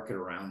go-to-market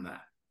around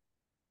that?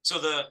 So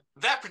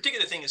that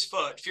particular thing is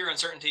FUD, fear,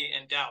 uncertainty,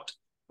 and doubt.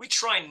 We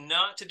try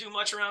not to do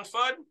much around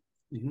FUD,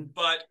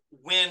 but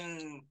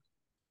when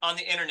on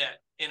the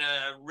internet, in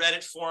a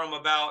Reddit forum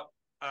about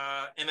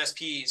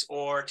MSPs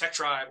or Tech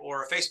Tribe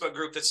or a Facebook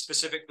group that's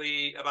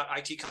specifically about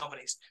IT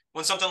companies,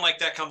 when something like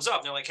that comes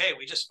up, they're like, hey,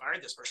 we just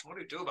fired this person. What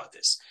do we do about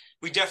this?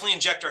 We definitely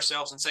inject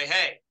ourselves and say,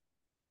 hey,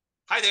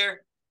 hi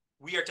there.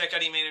 We are Tech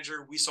ID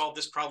Manager. We solve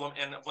this problem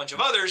and a bunch of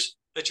others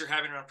that you're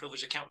having around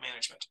privileged account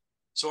management.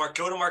 So our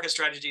go-to-market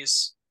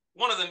strategies,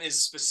 one of them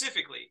is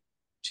specifically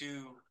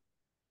to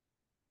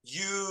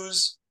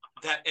use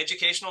that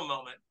educational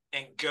moment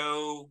and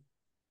go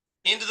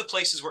into the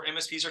places where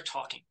MSPs are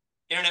talking.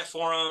 internet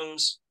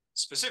forums,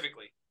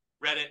 specifically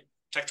Reddit,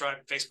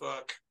 TechTribe,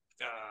 Facebook.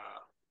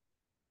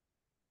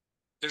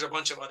 There's a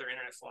bunch of other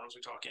internet forums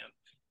we talk in.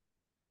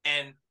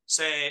 And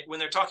say, when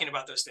they're talking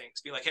about those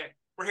things, be like, hey,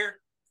 we're here.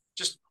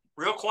 Just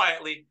real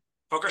quietly,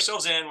 poke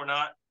ourselves in. We're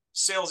not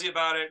salesy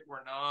about it.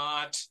 We're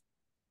not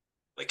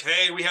like,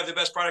 hey, we have the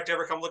best product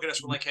ever. Come look at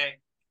us. We're like, hey,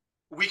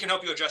 we can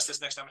help you address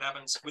this next time it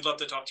happens. We'd love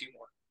to talk to you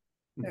more.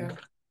 Yeah.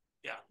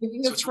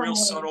 Yeah. So it's real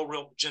subtle,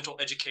 real gentle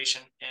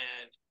education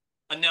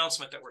and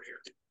announcement that we're here.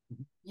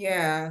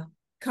 Yeah.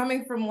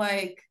 Coming from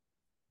like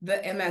the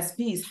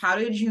MSPs, how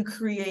did you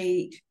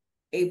create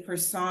a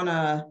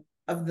persona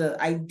of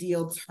the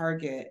ideal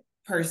target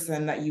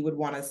person that you would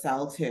want to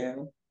sell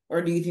to?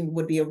 Or do you think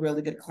would be a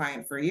really good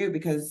client for you?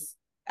 Because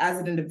as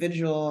an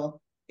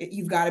individual,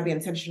 you've got to be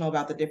intentional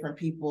about the different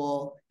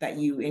people that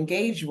you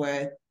engage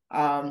with,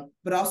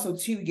 but also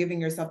too,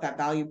 giving yourself that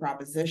value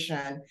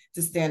proposition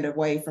to stand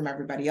away from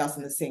everybody else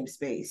in the same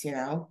space, you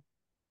know?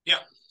 Yeah.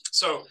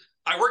 So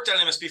I worked at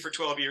an MSP for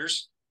 12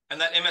 years, and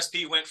that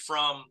MSP went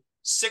from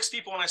 6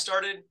 people when I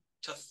started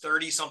to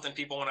 30 something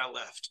people when I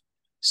left.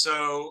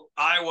 So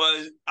I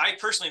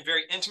personally am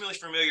very intimately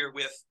familiar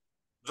with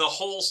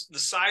the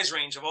size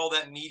range of all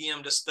that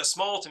medium to the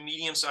small to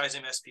medium size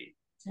MSP.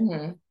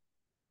 Mm-hmm.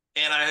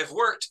 And I have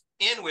worked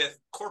in with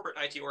corporate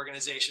IT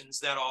organizations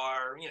that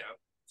are,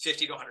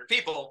 50 to 100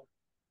 people.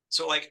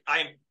 So like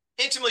I'm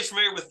intimately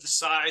familiar with the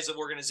size of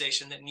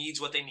organization that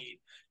needs what they need.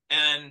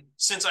 And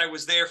since I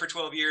was there for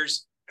 12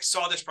 years, I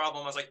saw this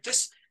problem. I was like,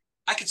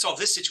 I could solve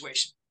this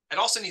situation. It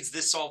also needs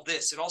this, solve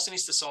this. It also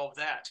needs to solve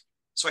that.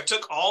 So I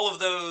took all of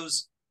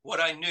those, what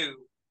I knew,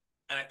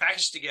 and I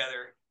packaged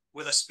together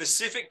with a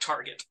specific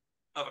target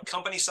of a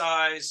company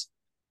size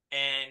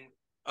and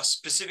a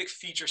specific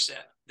feature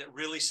set that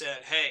really said,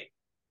 hey,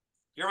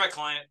 you're my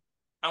client.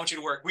 I want you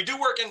to work. We do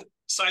work in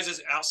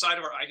sizes outside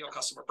of our ideal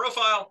customer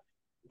profile,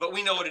 but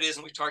we know what it is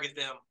and we target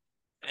them.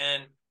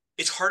 And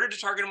it's harder to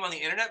target them on the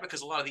internet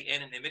because a lot of the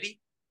anonymity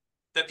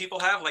that people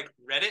have, like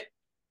Reddit,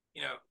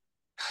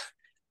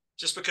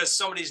 just because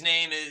somebody's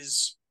name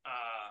is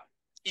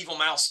Evil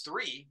Mouse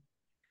 3,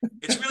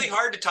 it's really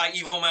hard to tie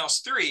Evil Mouse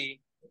 3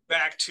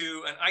 back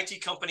to an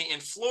IT company in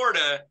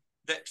Florida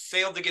that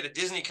failed to get a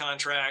Disney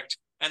contract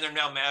and they're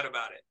now mad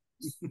about it.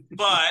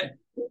 But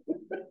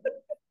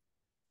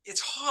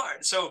it's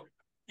hard. So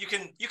you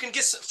can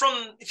get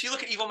from, if you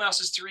look at Evil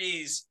Mouse's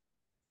 3's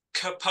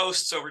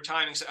posts over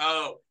time and say,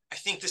 oh, I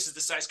think this is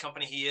the size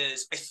company he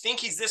is. I think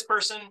he's this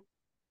person,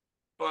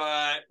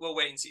 but we'll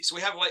wait and see. So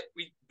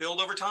we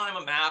build over time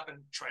a map and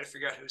try to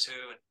figure out who's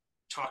who and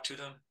talk to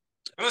them.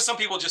 And then some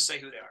people just say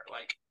who they are.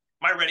 Like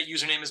my Reddit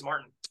username is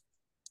Martin.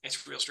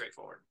 It's real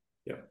straightforward.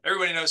 Yeah.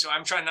 Everybody knows. So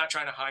I'm not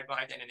trying to hide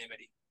behind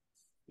anonymity.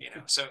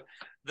 So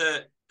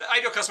the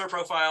ideal customer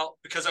profile,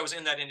 because I was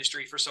in that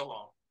industry for so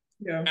long,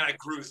 and I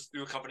grew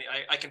through a company,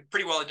 I can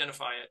pretty well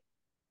identify it.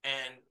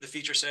 And the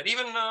feature set,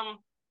 even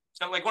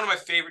like one of my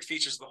favorite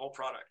features of the whole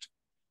product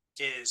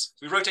is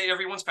we rotate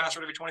everyone's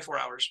password every 24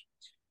 hours.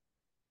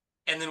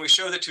 And then we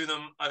show that to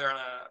them either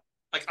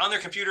on their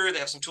computer, they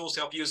have some tools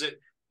to help use it,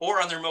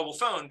 or on their mobile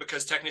phone,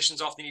 because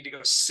technicians often need to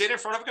go sit in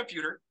front of a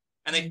computer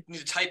and they need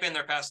to type in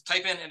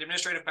an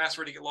administrative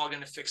password to get logged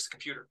in to fix the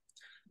computer.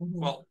 Mm-hmm.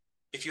 Well,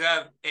 if you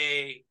have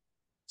a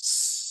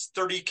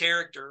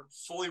 30-character,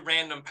 fully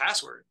random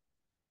password,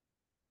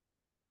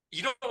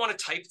 you don't want to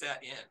type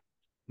that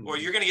in, or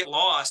you're going to get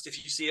lost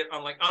if you see it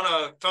on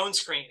a phone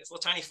screen. It's a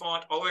little tiny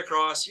font all the way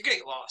across. You're going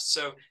to get lost.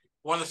 So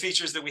one of the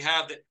features that we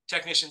have that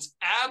technicians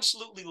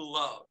absolutely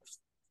love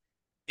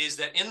is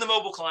that in the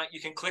mobile client, you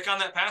can click on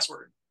that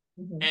password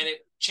and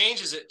it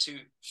changes it to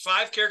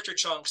 5-character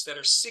chunks that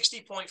are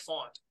 60-point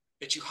font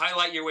that you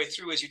highlight your way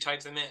through as you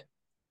type them in.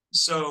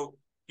 So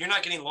you're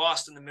not getting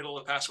lost in the middle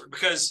of the password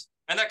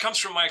and that comes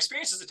from my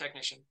experience as a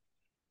technician.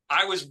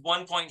 I was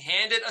one point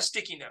handed a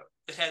sticky note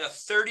that had a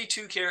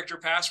 32-character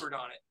password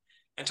on it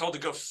and told to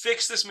go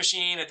fix this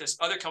machine at this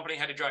other company I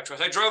had to drive to.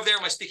 So I drove there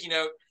with my sticky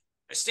note.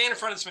 I stand in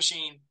front of this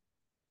machine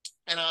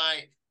and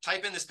I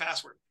type in this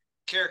password,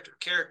 character,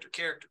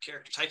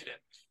 type it in.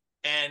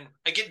 And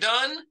I get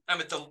done.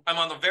 I'm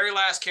on the very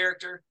last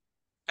character,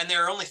 and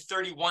there are only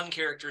 31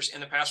 characters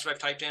in the password I've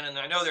typed in, and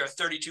I know there are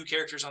 32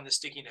 characters on this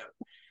sticky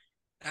note.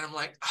 And I'm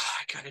like,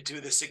 I got to do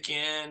this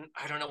again.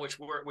 I don't know which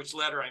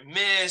letter I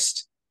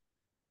missed.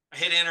 I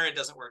hit enter, it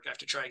doesn't work. I have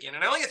to try again.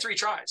 And I only get 3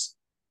 tries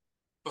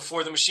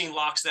before the machine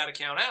locks that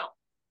account out.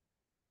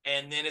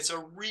 And then it's a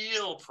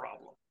real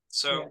problem.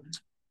 So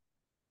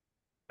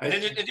in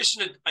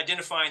addition to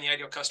identifying the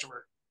ideal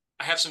customer,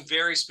 I have some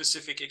very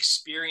specific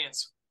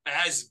experience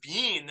as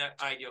being that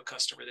ideal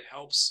customer that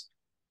helps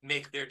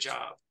make their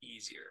job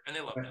easier. And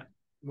they love that.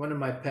 One of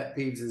my pet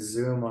peeves is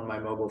Zoom on my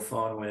mobile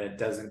phone when it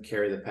doesn't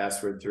carry the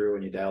password through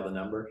when you dial the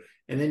number.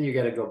 And then you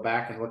got to go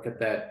back and look at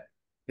that.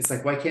 It's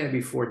like, why can't it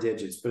be 4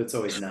 digits? But it's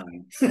always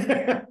 9.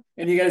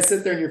 And you got to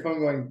sit there on your phone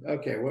going,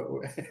 okay,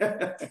 what?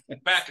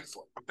 Back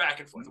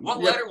and forth. What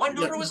letter, what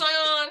number was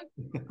I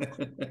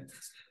on?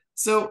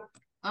 So,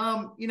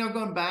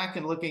 going back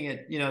and looking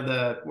at,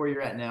 where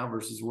you're at now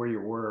versus where you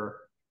were,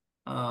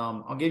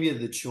 I'll give you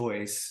the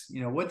choice.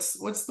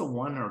 What's the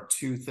one or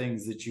two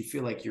things that you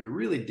feel like you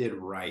really did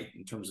right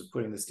in terms of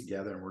putting this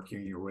together and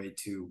working your way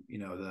to,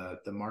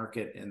 the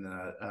market and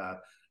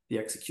the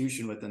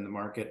execution within the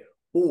market?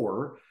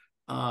 Or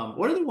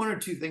what are the one or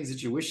two things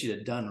that you wish you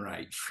had done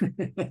right?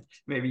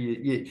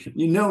 Maybe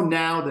you know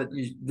now that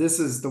this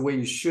is the way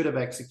you should have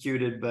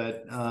executed,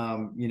 but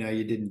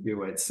you didn't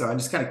do it. So I'm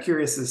just kind of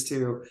curious as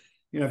to,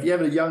 if you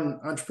have a young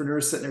entrepreneur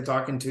sitting there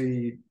talking to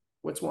you,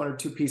 what's one or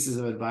two pieces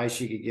of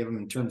advice you could give them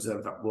in terms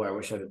of, boy, I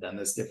wish I'd have done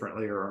this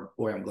differently, or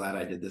boy, I'm glad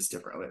I did this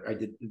differently. I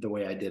did the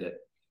way I did it.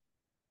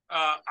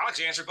 I'll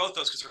actually answer both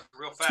those because they're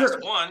real fast. Sure.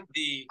 One,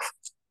 the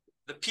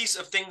piece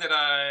of thing that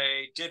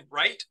I did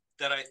right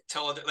that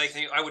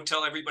I would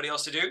tell everybody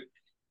else to do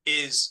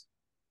is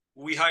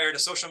we hired a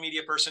social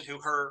media person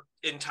who her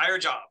entire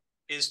job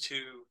is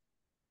to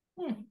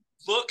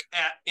look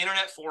at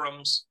internet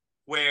forums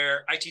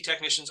where IT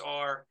technicians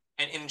are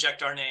and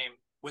inject our name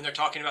when they're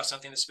talking about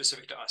something that's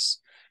specific to us.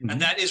 Mm-hmm.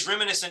 And that is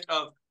reminiscent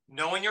of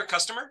knowing your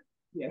customer,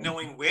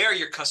 knowing where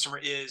your customer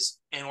is,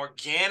 and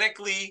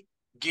organically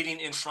getting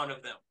in front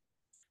of them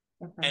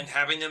and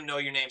having them know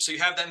your name. So you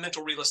have that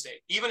mental real estate.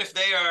 Even if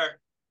they are,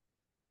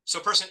 so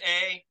person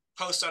A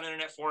posts on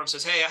internet forum,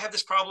 says, hey, I have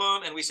this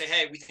problem. And we say,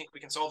 hey, we think we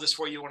can solve this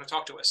for you. Want to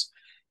talk to us?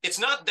 It's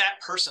not that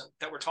person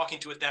that we're talking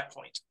to at that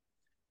point.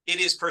 It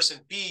is person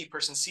B,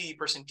 person C,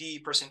 person D,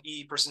 person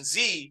E, person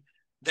Z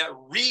that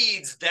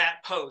reads that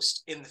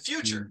post in the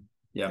future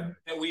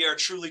that we are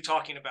truly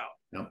talking about.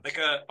 Like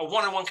a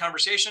one-on-one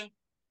conversation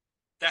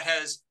that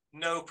has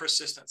no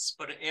persistence,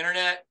 but an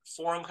internet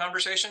forum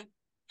conversation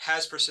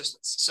has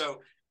persistence.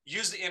 So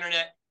use the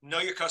internet, know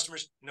your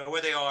customers, know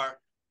where they are,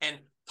 and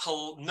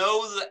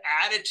know the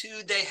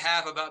attitude they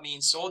have about being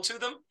sold to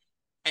them,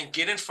 and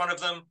get in front of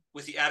them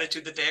with the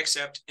attitude that they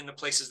accept in the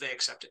places they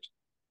accept it.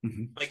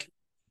 Mm-hmm. Like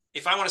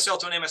if I want to sell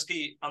to an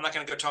MSP, I'm not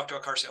going to go talk to a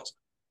car salesman.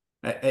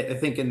 I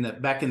think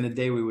back in the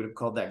day, we would have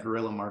called that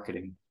guerrilla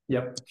marketing.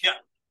 Yep.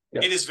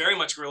 It is very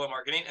much guerrilla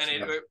marketing,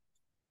 and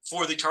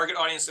for the target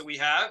audience that we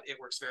have, it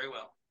works very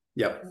well.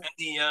 Yep.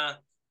 And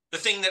the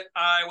thing that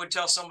I would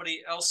tell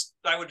somebody else,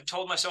 I would have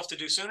told myself to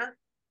do sooner,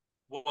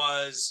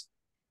 was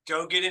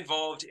go get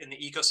involved in the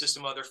ecosystem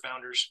of other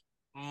founders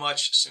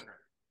much sooner.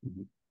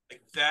 Mm-hmm.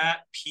 Like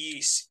that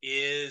piece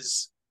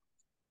is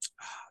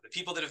the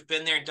people that have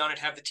been there and done it,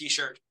 have the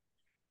t-shirt.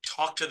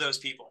 Talk to those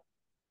people.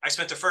 I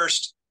spent the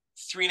first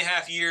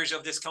 3.5 years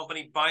of this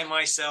company by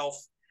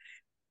myself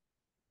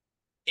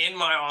in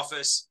my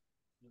office,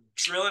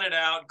 drilling it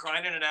out,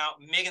 grinding it out,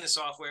 making the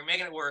software,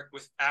 making it work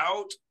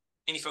without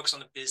any focus on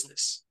the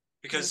business,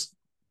 because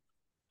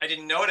I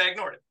didn't know it. I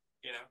ignored it,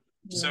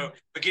 So,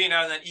 but getting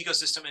out of that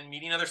ecosystem and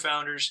meeting other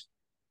founders,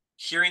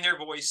 hearing their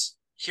voice,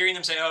 hearing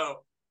them say,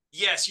 oh,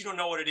 yes, you don't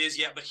know what it is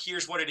yet, but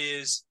here's what it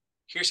is.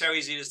 Here's how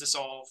easy it is to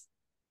solve.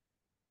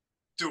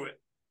 Do it.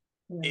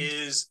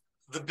 Is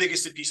the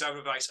biggest piece of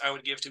advice I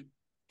would give to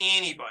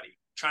anybody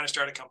trying to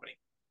start a company.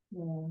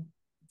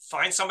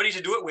 Find somebody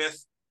to do it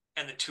with,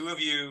 and the two of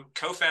you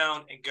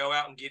co-found and go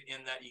out and get in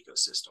that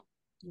ecosystem.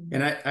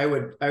 And I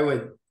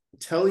would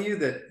tell you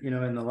that,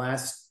 in the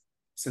last,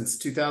 since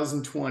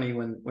 2020,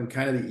 when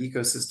kind of the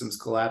ecosystems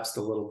collapsed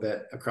a little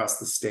bit across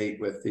the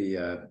state with the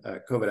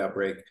COVID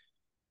outbreak,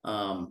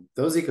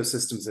 those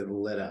ecosystems have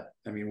lit up.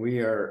 I mean, we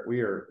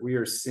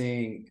are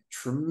seeing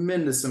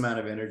tremendous amount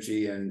of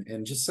energy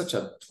and just such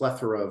a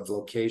plethora of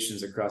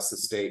locations across the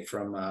state,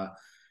 from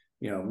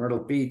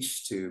Myrtle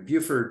Beach to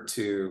Beaufort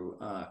to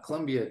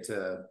Columbia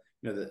to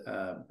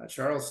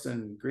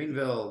Charleston,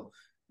 Greenville.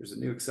 There's a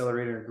new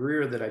accelerator in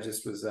Greer that I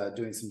just was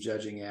doing some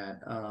judging at.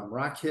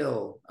 Rock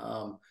Hill.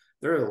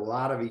 There are a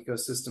lot of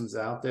ecosystems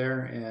out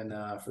there, and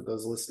for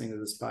those listening to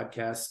this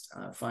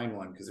podcast, find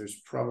one, because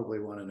there's probably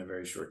one in a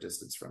very short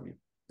distance from you.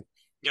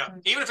 Yeah,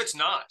 even if it's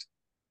not,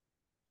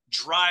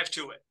 drive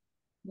to it.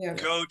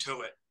 Go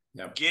to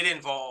it. Get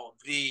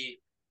involved.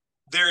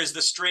 There is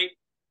the straight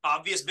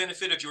obvious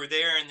benefit if you're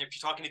there and if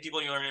you're talking to people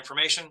and you learn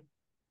information.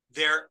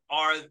 There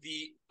are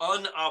the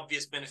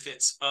unobvious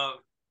benefits of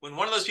when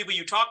one of those people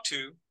you talk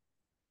to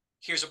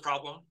here's a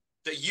problem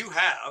that you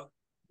have,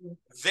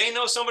 they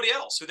know somebody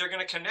else who they're going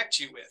to connect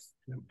you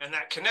with. And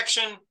that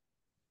connection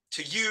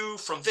to you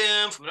from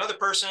them, from another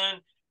person,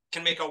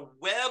 can make a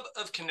web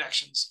of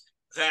connections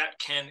that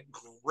can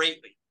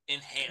greatly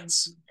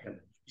enhance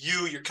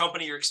you, your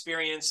company, your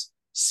experience,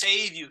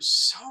 save you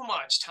so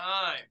much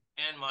time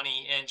and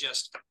money, and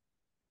just,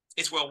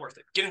 it's well worth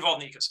it. Get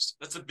involved in the ecosystem.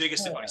 That's the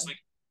biggest advice. Like,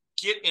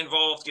 get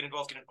involved.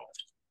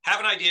 Have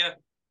an idea,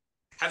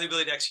 have the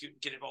ability to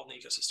execute, get involved in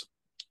the ecosystem.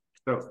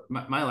 So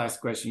my last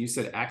question, you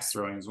said axe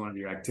throwing is one of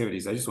your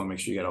activities. I just want to make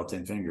sure you got all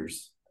 10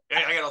 fingers.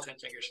 Yeah, I got all 10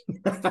 fingers.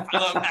 I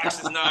love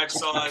axes, knives,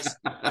 saws.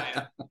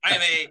 I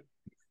am a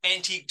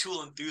antique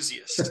tool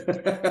enthusiast.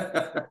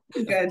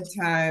 Good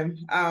time.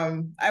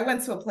 I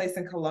went to a place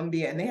in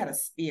Colombia and they had a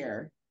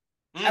spear.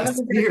 I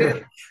wasn't going to do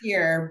a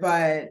spear,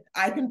 but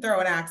I can throw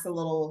an axe a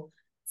little.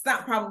 It's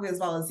not probably as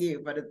well as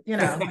you, but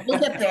we'll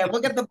get there.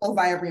 We'll get the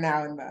bullseye every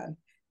now and then.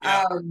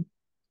 Yeah.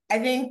 I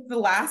think the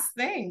last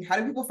thing, how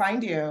do people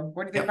find you?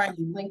 Where do they Yep. find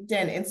you?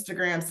 LinkedIn,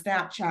 Instagram,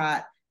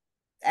 Snapchat,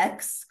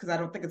 X, because I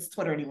don't think it's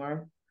Twitter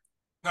anymore.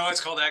 No,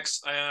 it's called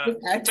X. X.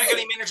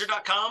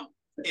 TechIDManager.com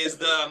is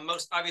the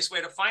most obvious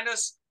way to find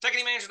us.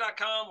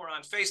 TechIDManager.com. We're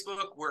on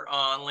Facebook. We're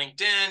on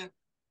LinkedIn.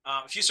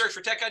 If you search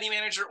for Tech ID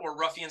Manager or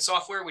Ruffian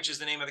Software, which is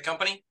the name of the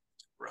company,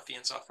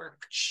 Ruffian Software.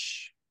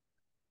 Shh.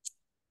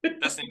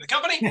 That's the name of the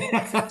company.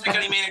 Tech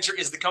ID Manager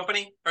is the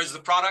company, or is the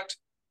product.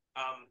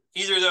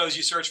 Either of those,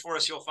 you search for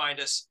us, you'll find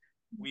us.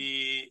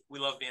 We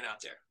love being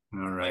out there.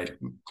 All right.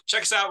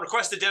 Check us out.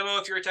 Request a demo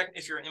if you're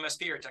an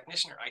MSP or a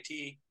technician or IT.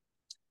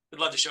 We'd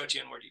love to show it to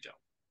you in more detail.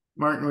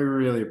 Martin, we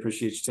really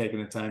appreciate you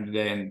taking the time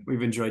today, and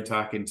we've enjoyed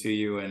talking to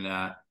you, and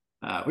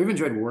we've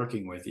enjoyed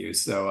working with you.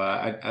 So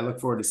I look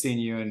forward to seeing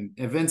you in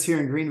events here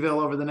in Greenville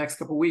over the next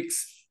couple of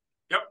weeks.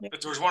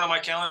 Yep. There's one on my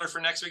calendar for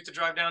next week to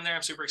drive down there.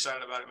 I'm super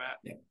excited about it, Matt.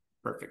 Yeah,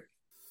 perfect.